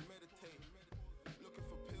 pulls and meditate. Looking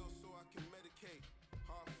for pills so I can medicate.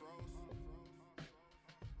 Heart froze.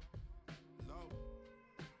 Low.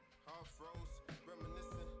 Heart froze.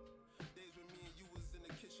 Reminiscing. Days when me and you was in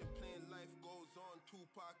the kitchen playing Life Goes On.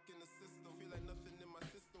 Tupac in the system. Feel like nothing in my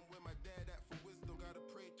system. Where my dad at for wisdom. Gotta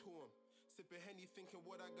pray to him. Sipping Henny thinking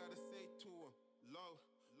what I gotta say to him. Low.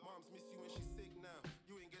 Moms miss you when she's sick now.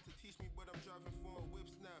 You ain't get to teach me, but I'm driving foreign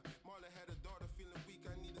whips now. Marlon had a daughter feeling weak,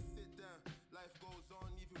 I need to sit down. Life goes on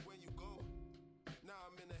even when you go. Now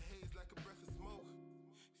I'm in a haze like a breath of smoke.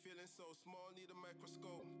 Feeling so small, need a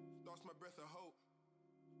microscope. Lost my breath of hope.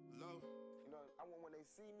 Low. You know, I want when they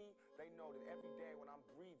see me, they know that every day when I'm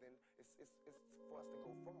breathing, it's for us to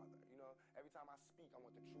go farther. You know, every time I speak, I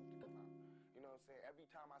want the truth to come out. You know what I'm saying? Every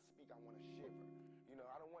time I speak, I want to shiver. You know,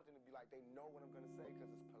 I don't want them to be like, they know what I'm going to say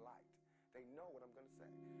because it's polite. They know what I'm going to say.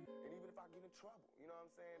 And even if I get in trouble, you know what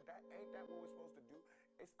I'm saying? Ain't that what we're supposed to do?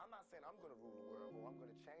 I'm not saying I'm going to rule the world or I'm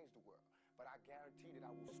going to change the world, but I guarantee that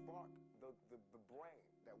I will spark the brain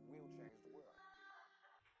that will change the world.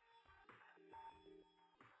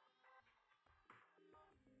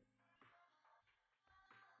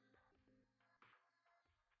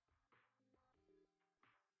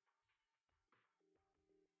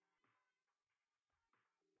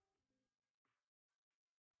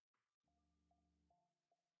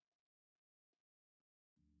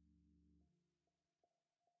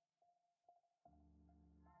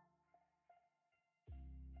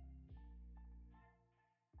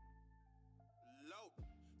 Low.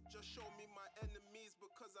 Just show me my enemies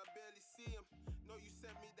because I barely see them. Know you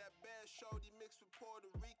sent me that bad shorty mixed with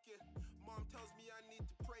Puerto Rican. Mom tells me I need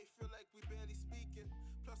to pray, feel like we barely speaking.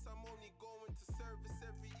 Plus I'm only going to service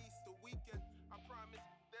every Easter weekend. I promise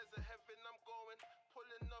there's a heaven I'm going.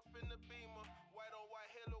 Pulling up in the Beamer, white on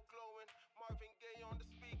white halo glowing. Marvin Gaye on the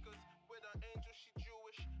speakers, with an angel she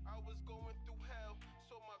Jewish. I was going through hell,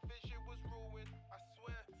 so my vision was ruined. I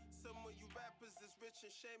swear, some of you rappers is rich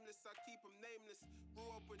and shameless. I keep them nameless. Grew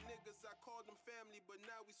up with niggas, I called them family, but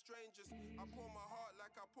now we strangers. I pour my heart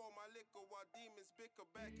like I pour my liquor, while demons bicker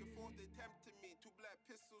back and forth. They tempted me. 2 black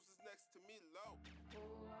pistols is next to me. Low.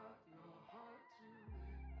 Pour out your heart to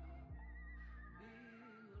me, be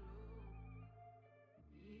alone,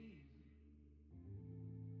 easy.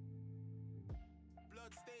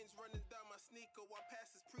 Blood stains running down my sneaker while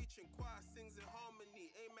pastors preaching. Choir sings in harmony.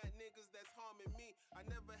 Aim at niggas that's harming me. I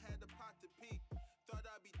never had a pot to pee. Thought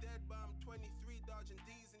I'd be dead, but I'm 23, dodging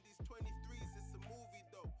D's in these 23s. It's a movie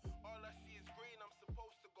though. All I see is green, I'm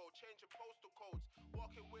supposed to go. Changing postal codes.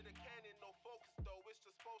 Walking with a cannon, no focus though. It's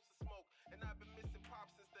just supposed to smoke. And I've been missing pop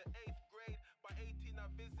since the 8th grade. By 18, I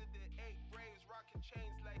visited 8 graves. Rocking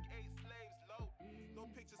chains like 8 slaves. Low. No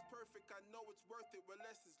picture's perfect, I know it's worth it. Where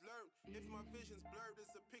lessons learned. If my vision's blurred, is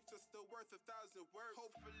a picture still worth 1,000 words?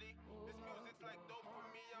 Hopefully, this music's like dope for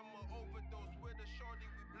me. I'ma overdose with a shorty.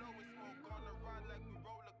 We blowing smoke on a ride like we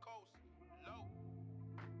roller coast. Low.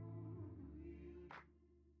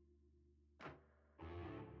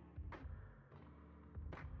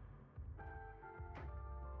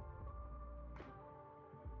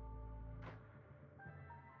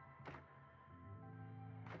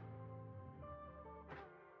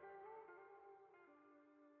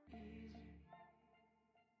 Easy,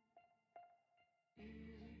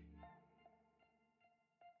 easy.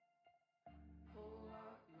 Pour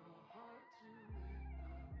out your heart to me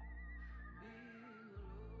now, be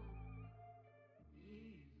alone,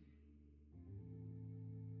 easy,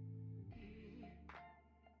 easy.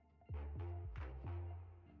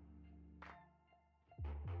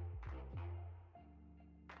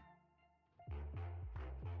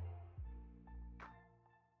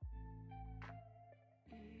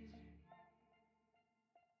 Easy, easy.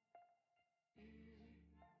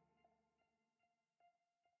 Pour out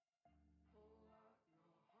your heart to me now,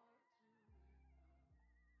 be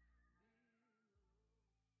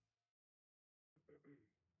alone.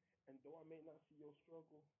 And though I may not see your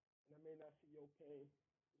struggle, and I may not see your pain,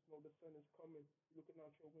 just know the sun is coming. You're looking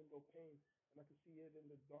out your window pane, and I can see it in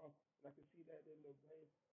the dark, and I can see that in the rain.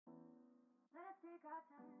 Let's take our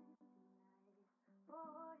time tonight,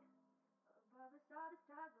 boy. Above us all the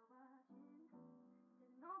stars are watching.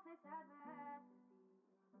 There's no place I'd rather be in this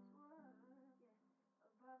world, yeah.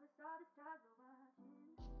 Above us all the stars are watching.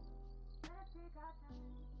 take our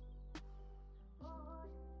time. Boy, above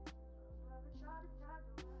us all the stars are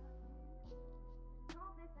watching.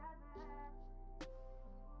 Don't face that bad.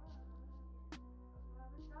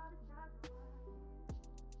 Above us all the stars are watching.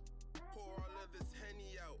 Pour all of this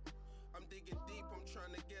Henny out. I'm digging deep, I'm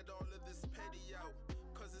trying to get all of this petty out.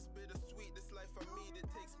 Cause it's bittersweet, this life I meet, it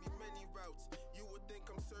takes me many routes. You would think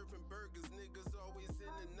I'm serving burgers, niggas always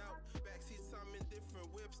in and out. Backseats, I'm in different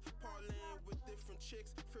whips, parlaying with different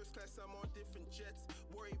chicks. First class, I'm on different jets.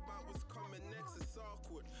 Worry about what's coming next, it's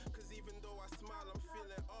awkward. Cause even though I smile, I'm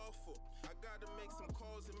feeling awful. I gotta make some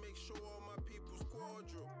calls and make sure all my people's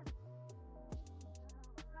cordial.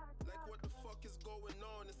 Like what the fuck is going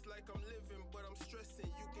on? It's like I'm living, but I'm stressing.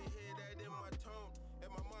 You can hear that in my tone. And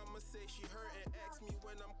my mama say she hurt and ask me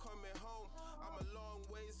when I'm coming home. I'm a long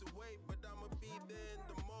ways away, but I'ma be there in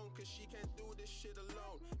the morning. Cause she can't do this shit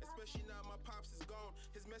alone. Especially now my pops is gone.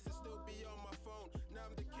 His message still be on my phone. Now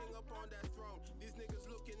I'm the king up on that throne. These niggas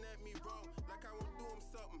looking at me wrong, like I won't do them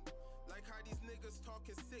something. Like how these niggas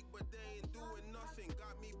talking sick, but they ain't doing nothing.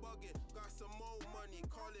 Got me bugging, got some more money,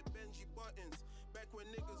 call it Benji Buttons. Back when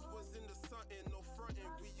niggas was in the something, no frontin',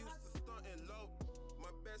 we used to stuntin' low.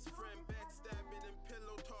 My best friend backstabbing and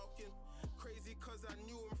pillow talking. Crazy cause I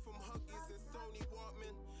knew him from Huggies and Sony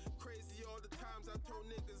Walkman. Crazy all the times I told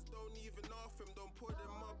niggas don't even offer him. Don't put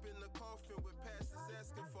him up in the coffin with pastors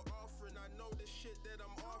asking for offering. I know the shit that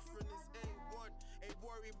I'm offering is A1. Ain't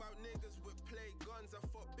worried about niggas with play guns. I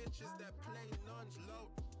fuck bitches that play nuns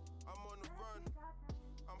low. I'm on the run,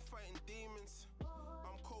 I'm fighting demons.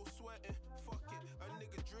 I'm cold sweating, fuck it, a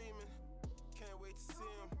nigga dreaming. Can't wait to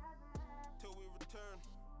see him till we return.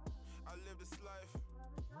 I live this life,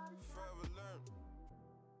 forever learn.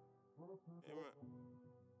 Amen.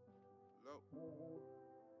 Low.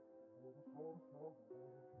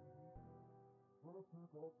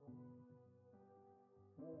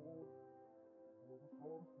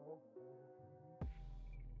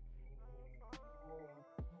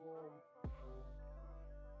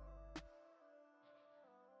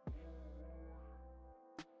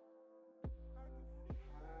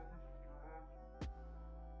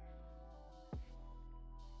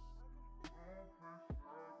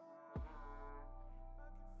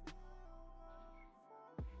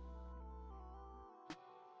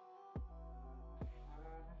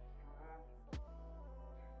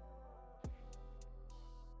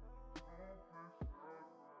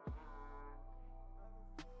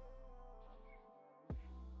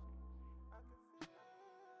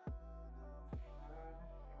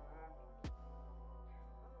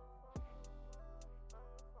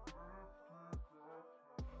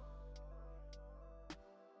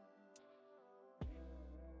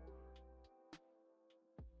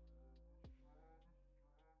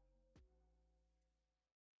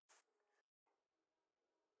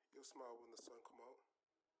 You'll smile when the sun comes